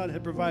 since God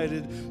had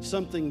provided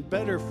something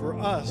better for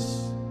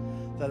us,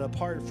 that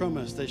apart from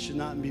us they should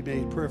not be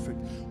made perfect.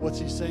 What's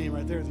he saying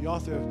right there? The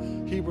author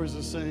of Hebrews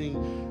is saying,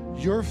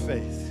 your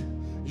faith,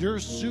 your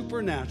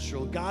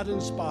supernatural,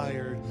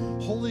 God-inspired,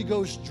 Holy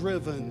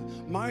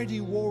Ghost-driven,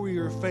 mighty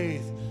warrior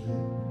faith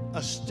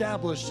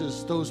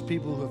establishes those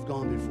people who have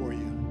gone before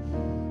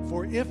you.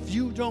 For if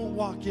you don't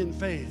walk in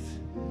faith,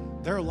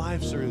 their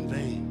lives are in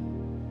vain.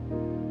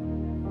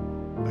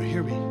 But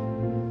hear me,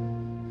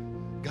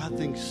 God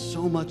thinks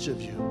so much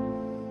of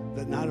you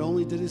that not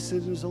only did he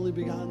send his only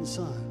begotten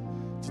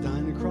Son to die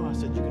on the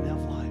cross that you can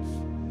have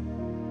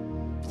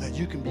life, but that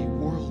you can be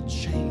world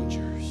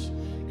changers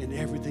in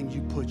everything you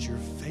put your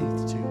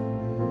faith to.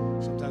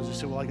 Sometimes we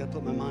say, well, I got to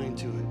put my mind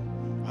to it.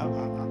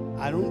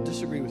 I don't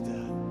disagree with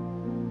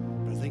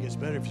that, but I think it's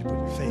better if you put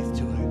your faith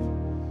to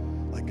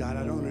it. Like, God,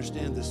 I don't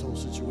understand this whole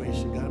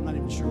situation. God, I'm not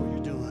even sure what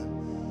you're doing.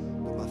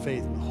 But my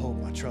faith, my hope,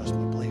 my trust,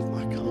 my belief,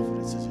 my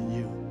confidence is in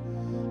you.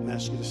 I'm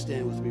asking you to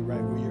stand with me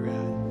right where you're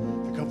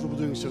at. If you're comfortable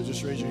doing so,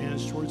 just raise your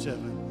hands towards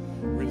heaven.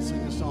 We're going to sing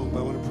a song, but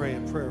I want to pray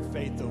a prayer of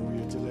faith over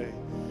you today.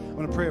 I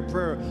want to pray a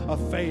prayer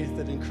of faith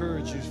that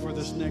encourages you for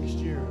this next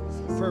year.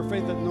 A prayer of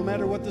faith that no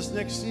matter what this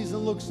next season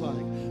looks like,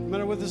 no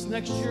matter what this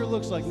next year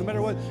looks like, no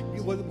matter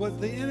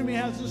what the enemy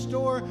has in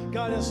store,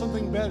 God has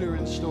something better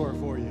in store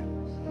for you.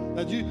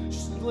 That you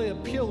lay a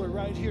pillar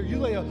right here. You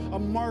lay a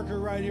marker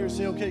right here and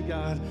say, okay,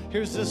 God,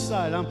 here's this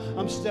side.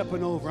 I'm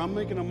stepping over. I'm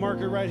making a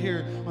marker right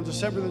here on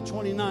December the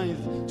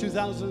 29th,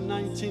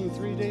 2019,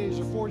 3 days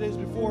or 4 days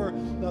before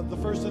the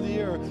first of the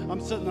year.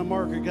 I'm setting a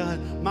marker, God.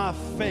 My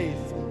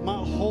faith, my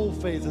whole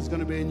faith is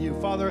going to be in you.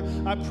 Father,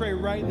 I pray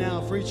right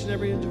now for each and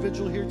every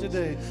individual here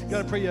today.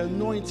 God, I pray you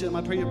anoint them.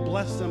 I pray you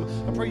bless them.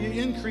 I pray you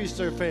increase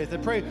their faith. I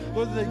pray,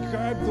 Lord, that they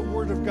grab the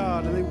Word of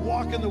God and they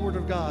walk in the Word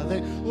of God.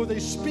 Lord, they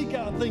speak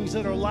out things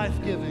that are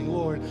life-giving,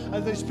 Lord.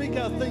 As they speak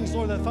out things,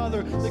 Lord, that,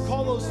 Father, they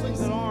call those things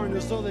that aren't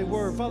as though they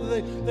were.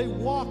 Father, they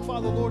walk,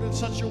 Father, Lord, in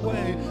such a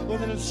way, Lord,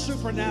 that it's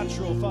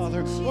supernatural,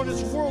 Father. Lord,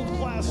 it's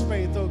world-class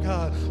faith, oh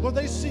God. Lord,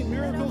 they see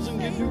miracles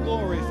and give you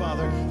glory,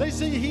 Father. They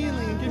see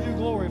healing and give you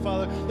glory,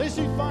 Father. They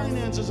see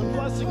finances and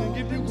blessing and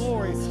give you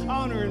glory,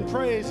 honor and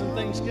praise and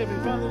thanksgiving.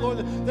 Father, Lord,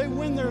 they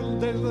win their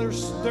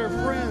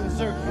friends,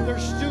 their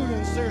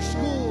students, their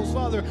schools,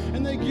 Father,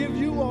 and they give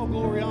you all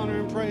glory, honor,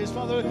 and praise.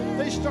 Father,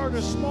 they start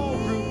a small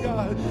group,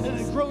 God, and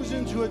it grows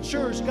into a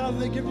church, God,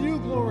 and they give you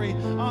glory,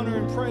 honor,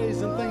 and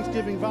praise and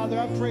thanksgiving. Father,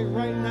 I pray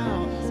right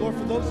now, Lord,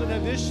 for those that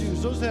have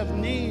issues, those that have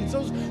needs,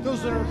 those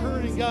that are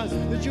hurting, God,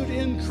 that you'd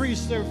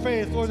increase their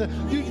faith, Lord, that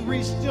you'd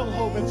restill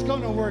hope. It's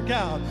going to work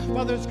out.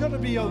 Father, it's going to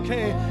be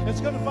okay. It's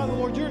going to, Father,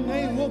 Lord, your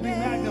name will be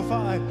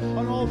magnified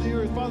on all the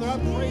earth. Father, I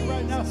pray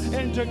right now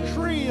and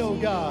decree, oh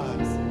God,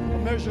 a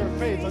measure of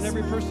faith on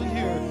every person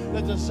here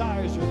that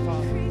desires it,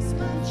 Father. In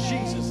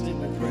Jesus' name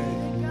we pray.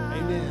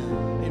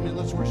 Amen. Amen.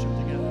 Let's worship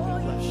together.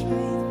 God bless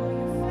you.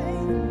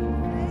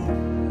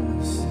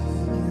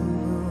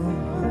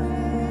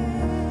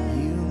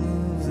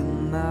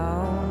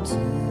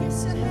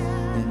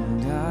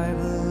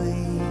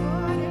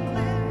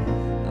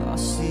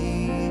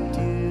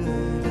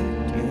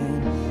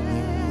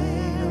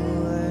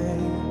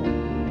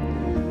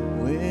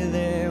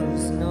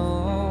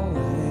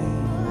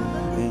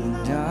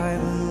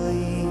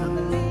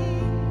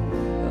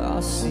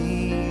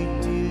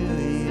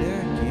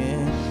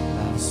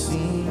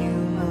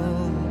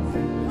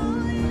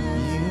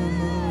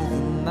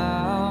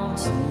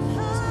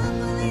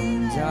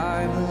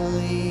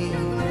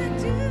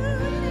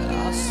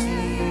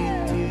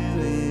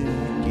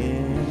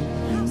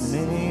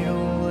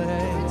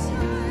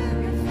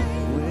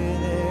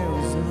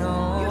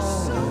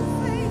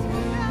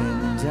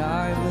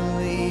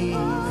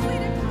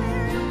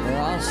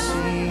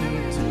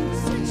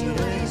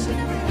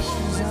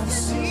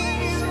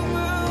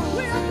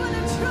 We're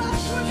gonna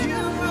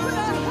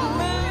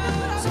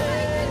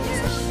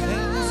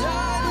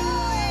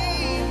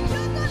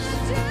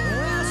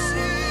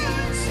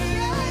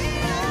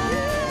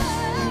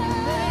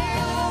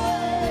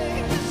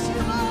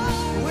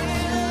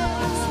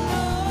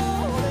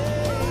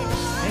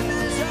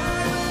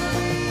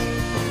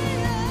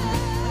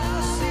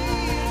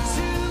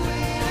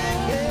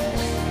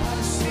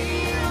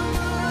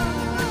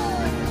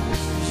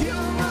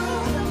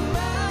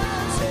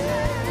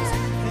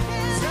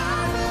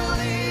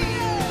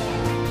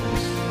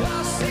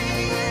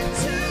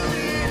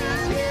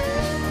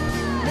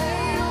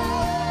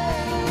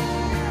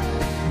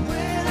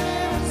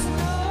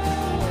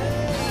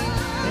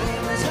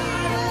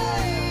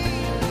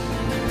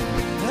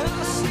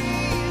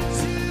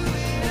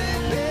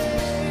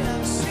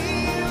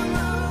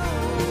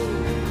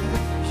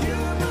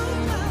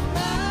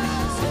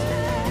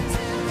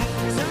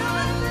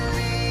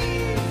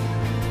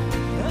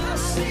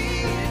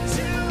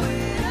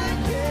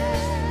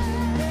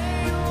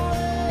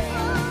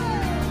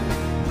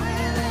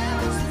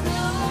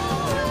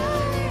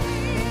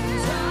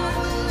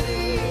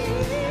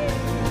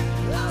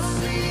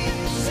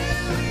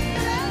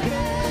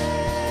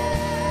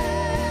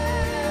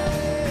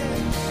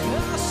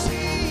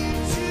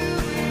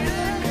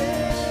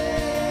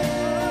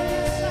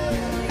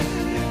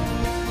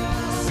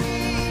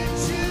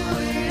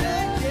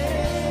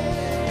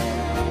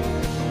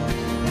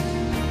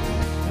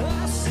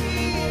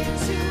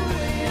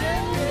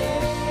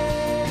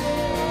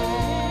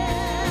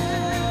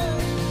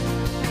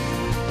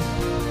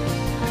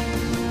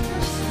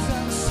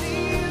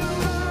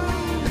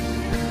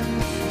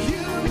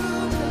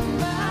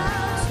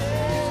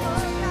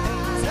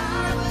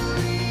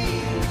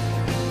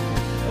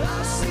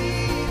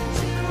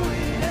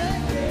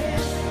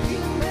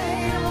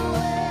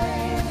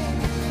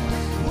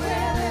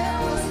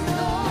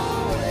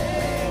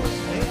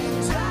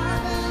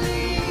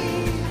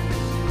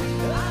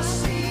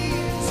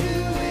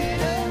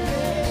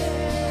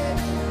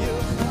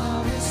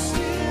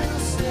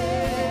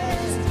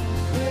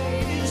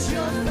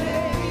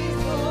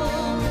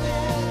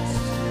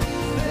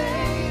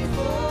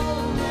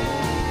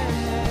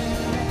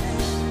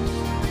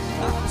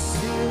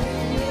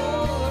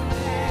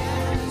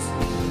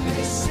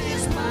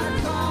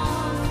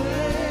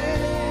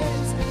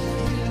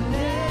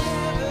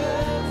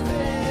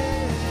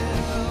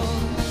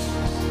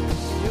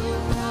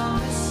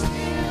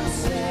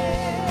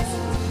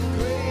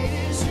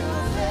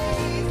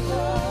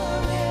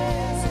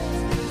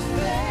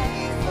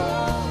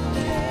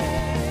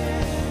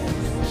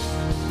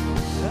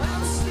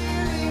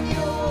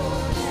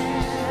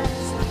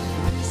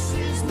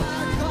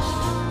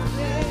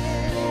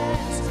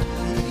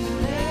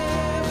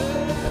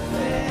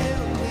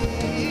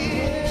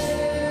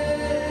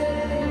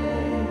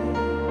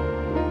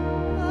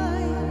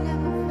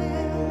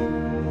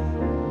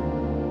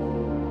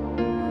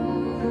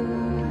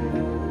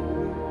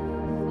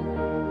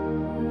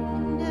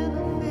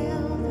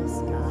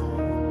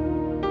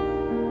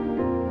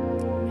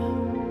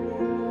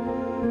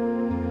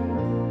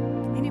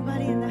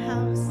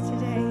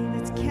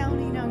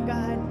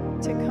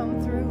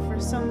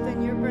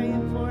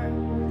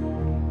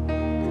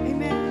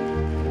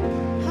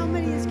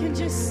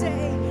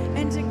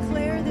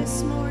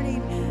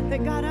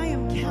I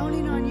am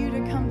counting on you to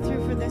come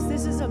through for this.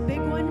 This is a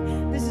big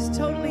one. This is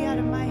totally out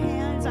of my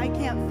hands. I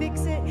can't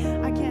fix it.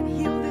 I can't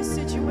heal this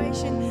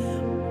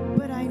situation,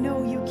 but I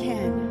know you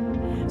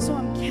can. So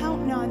I'm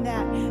counting on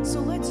that. So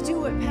let's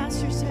do what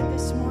Pastor said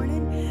this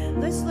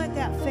morning. Let's let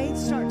that faith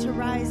start to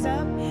rise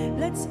up.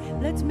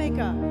 Let's make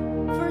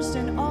first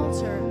an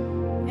altar.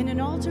 And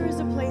an altar is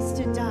a place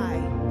to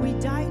die. We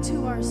die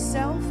to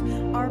ourself,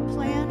 our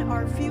plan,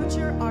 our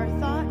future, our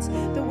thoughts,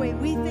 the way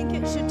we think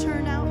it should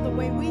turn out, the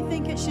way we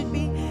think it should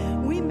be.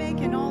 We make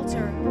an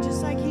altar,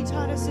 just like he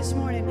taught us this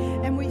morning,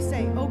 and we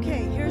say,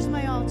 okay, here's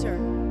my altar.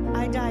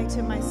 I die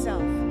to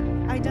myself.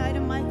 I die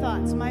to my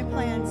thoughts, my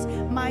plans,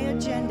 my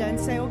agenda, and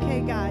say,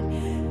 okay, God,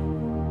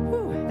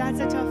 whew, that's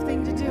a tough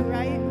thing to do,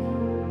 right?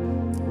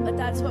 But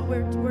that's what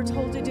we're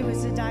told to do,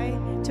 is to die,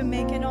 to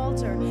make an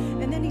altar.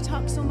 And then he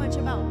talks so much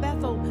about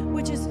Bethel,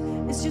 which is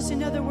just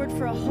another word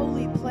for a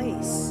holy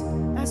place.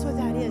 That's what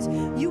that is.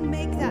 You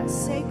make that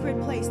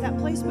sacred place, that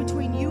place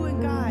between you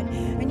and God,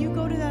 and you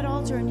go to that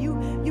altar and you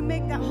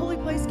make that holy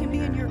place. Can be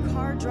in your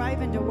car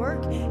driving to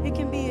work. It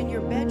can be in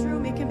your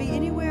bedroom. It can be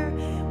anywhere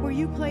where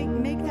you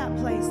make that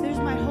place. There's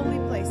my holy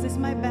place. This is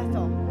my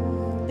Bethel.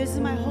 This is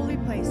my holy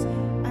place.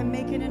 I'm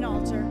making an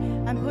altar.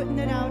 I'm putting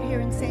it out here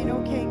and saying,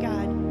 okay,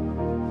 God,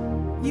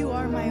 you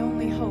are my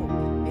only hope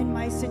in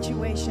my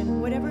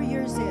situation. Whatever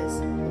yours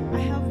is, I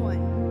have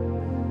one.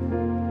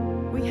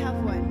 We have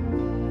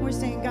one. We're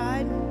saying,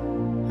 God,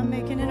 I'm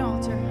making an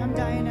altar. I'm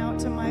dying out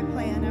to my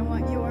plan. I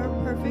want your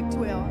perfect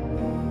will.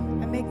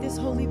 I make this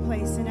holy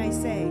place and I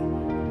say,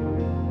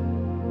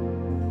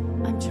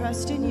 I'm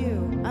trusting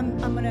you. I'm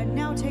going to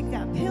now take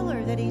that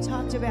pillar that he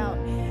talked about,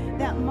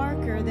 that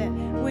marker that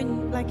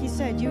when, like you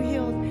said, you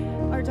healed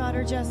our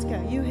daughter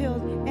Jessica, you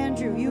healed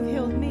Andrew, you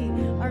healed me.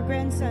 Our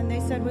grandson,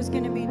 they said, was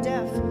going to be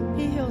deaf.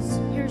 He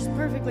hears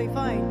perfectly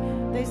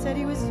fine. They said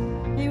he was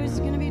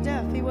going to be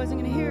deaf. He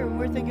wasn't going to hear. And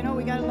we're thinking, oh,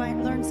 we got to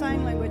learn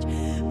sign language.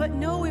 But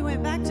no, we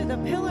went back to the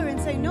pillar and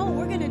say, no,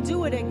 we're going to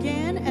do it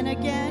again and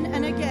again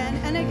and again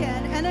and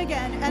again and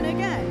again and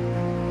again.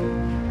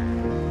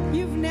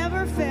 You've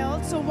never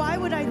failed, so why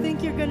would I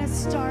think you're going to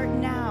start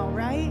now,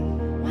 right?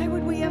 Why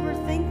would we ever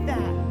think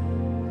that?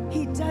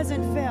 He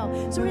doesn't fail.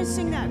 So we're going to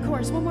sing that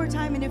chorus one more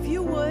time. And if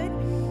you would,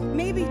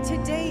 maybe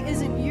today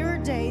isn't your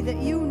day that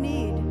you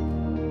need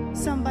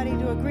somebody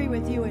to agree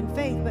with you in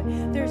faith, but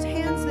there's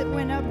hands that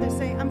went up that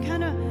say, I'm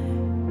in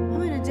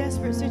a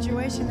desperate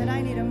situation that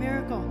I need a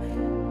miracle.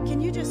 Can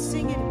you just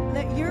sing it?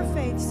 Let your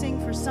faith sing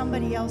for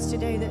somebody else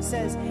today that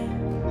says,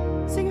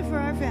 sing it for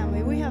our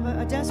family. We have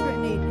a desperate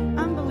need.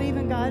 I'm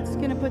believing God's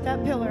going to put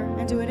that pillar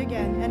and do it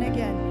again and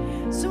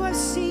again. So I've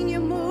seen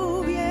you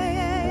move, yeah.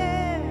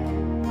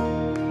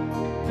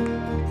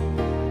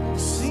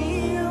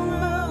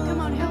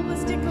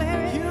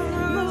 Declare it.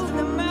 Move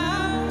the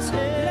mountains.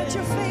 Let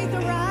your faith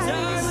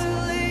arise.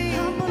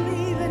 I'm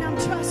believing. I'm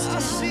trusting. I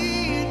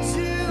see you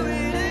do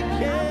it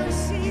again. I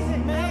receive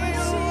it. I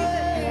receive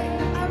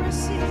it. I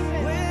receive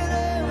it. Where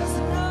there was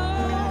no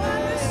way. I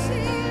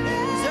receive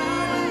it.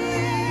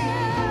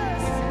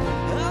 Yes.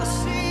 I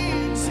see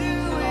you do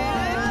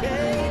it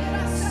again.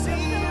 I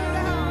see you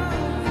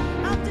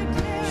move. I'm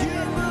declaring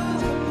you move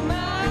the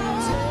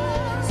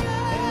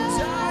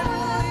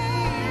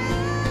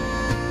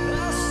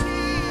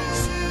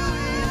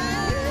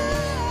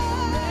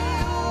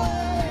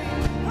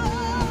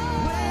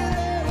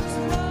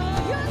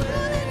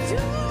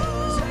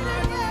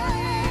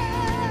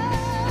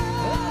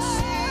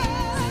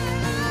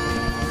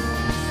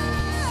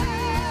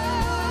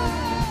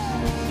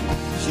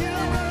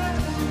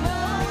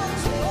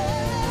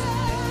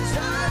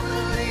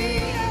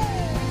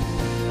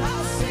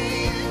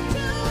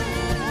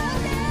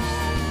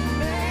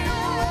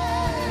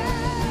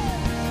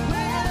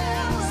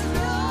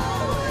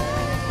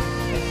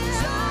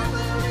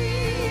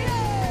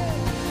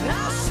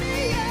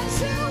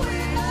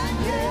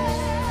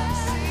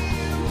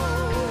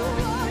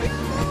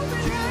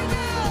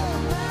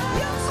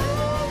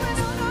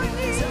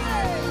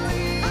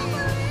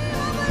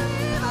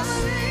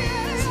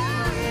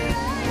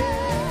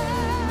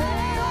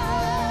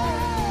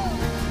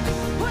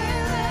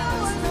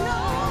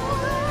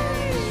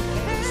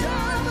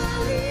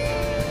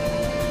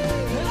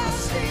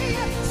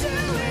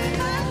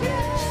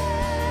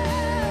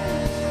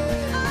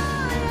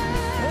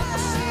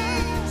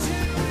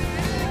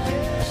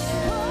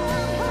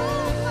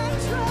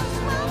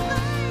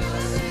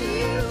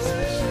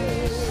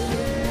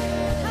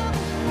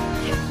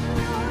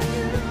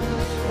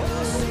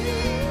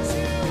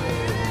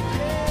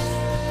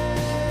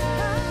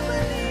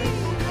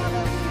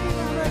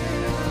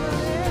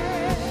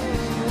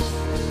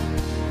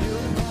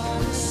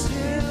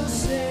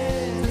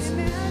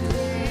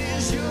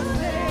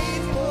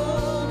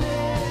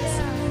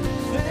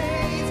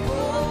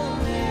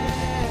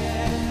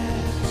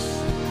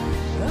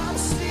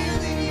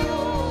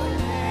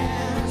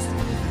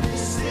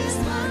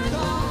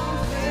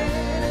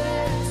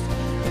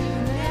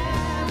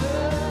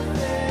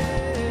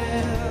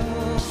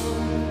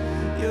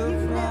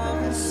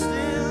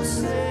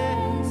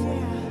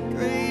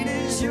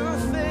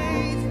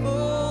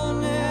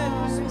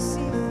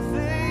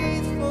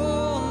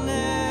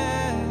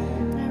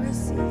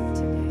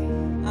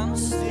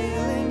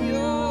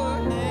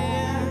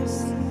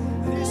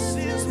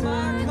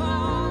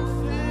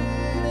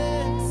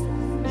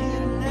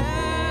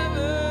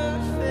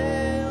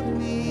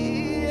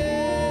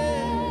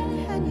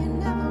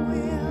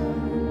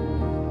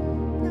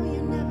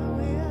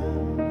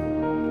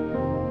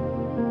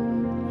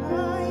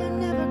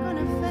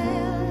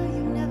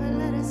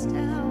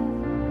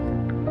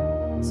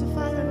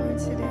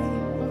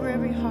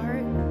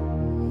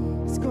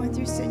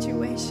going through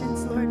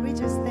situations, Lord, we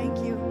just thank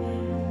you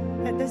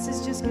that this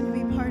is just going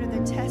to be part of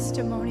the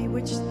testimony,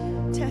 which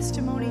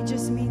testimony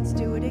just means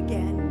do it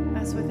again.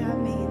 That's what that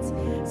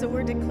means. So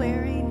we're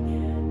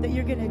declaring that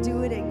you're going to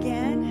do it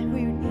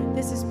again.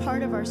 This is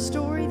part of our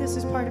story. This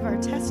is part of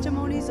our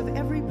testimonies of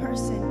every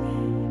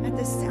person. At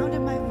the sound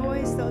of my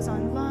voice, those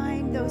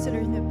online, those that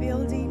are in the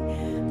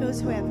building, those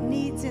who have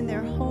needs in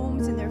their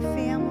homes, in their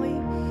family,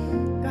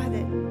 God,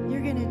 that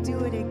you're going to do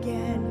it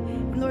again.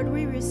 And Lord,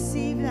 we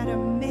receive that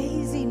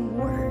amazing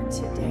word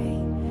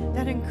today,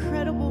 that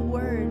incredible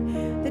word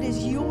that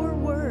is your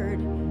word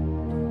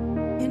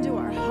into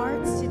our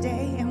hearts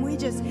today. And we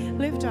just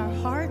lift our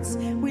hearts,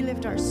 we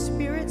lift our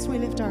spirits, we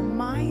lift our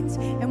minds,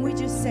 and we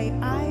just say,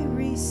 I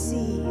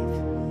receive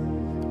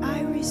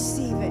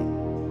it.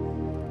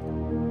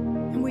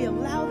 And we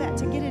allow that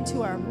to get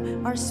into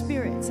our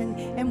spirits,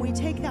 and we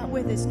take that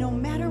with us. No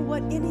matter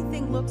what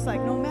anything looks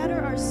like, no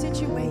matter our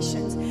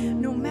situations,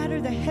 no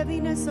matter the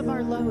heaviness of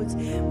our loads,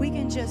 we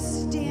can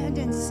just stand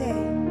and say,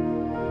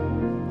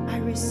 I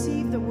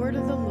receive the word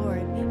of the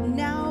Lord.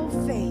 Now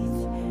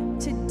faith,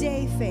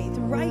 today faith,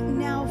 right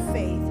now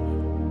faith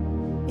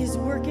is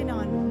working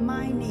on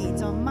my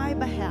needs, on my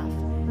behalf,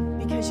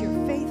 because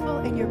you're faithful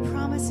and your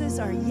promises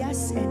are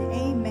yes and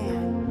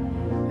amen.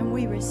 And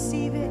we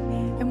receive it,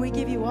 and we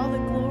give you all the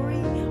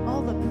glory,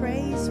 all the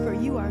praise, for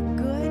you are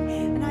good.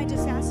 And I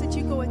just ask that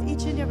you go with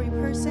each and every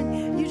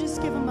person. You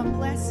just give them a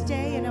blessed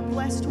day and a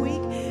blessed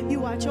week. You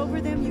watch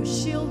over them, you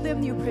shield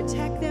them, you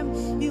protect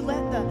them. You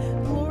let the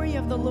glory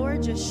of the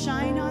Lord just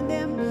shine on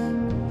them,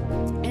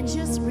 and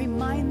just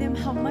remind them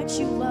how much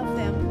you love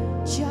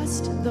them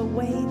just the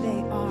way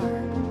they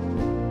are.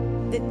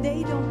 That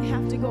they don't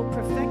have to go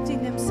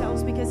perfecting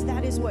themselves, because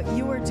that is what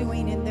you are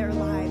doing in their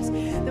lives.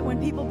 That when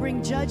people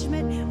bring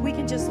judgment, we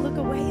can just look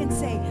away and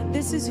say,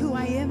 this is who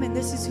I am, and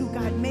this is who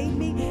God made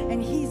me,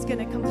 and he's going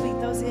to complete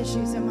those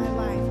issues in my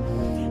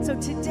life. So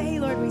today,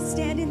 Lord, we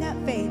stand in that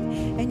faith,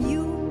 and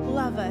you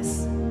love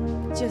us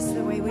just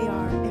the way we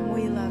are, and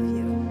we love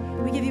you.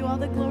 We give you all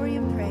the glory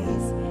and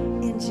praise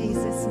in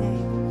Jesus'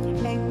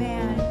 name.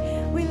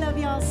 Amen. We love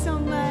y'all so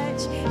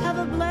much. Have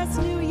a blessed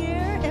new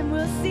year, and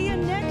we'll see you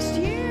next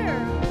year.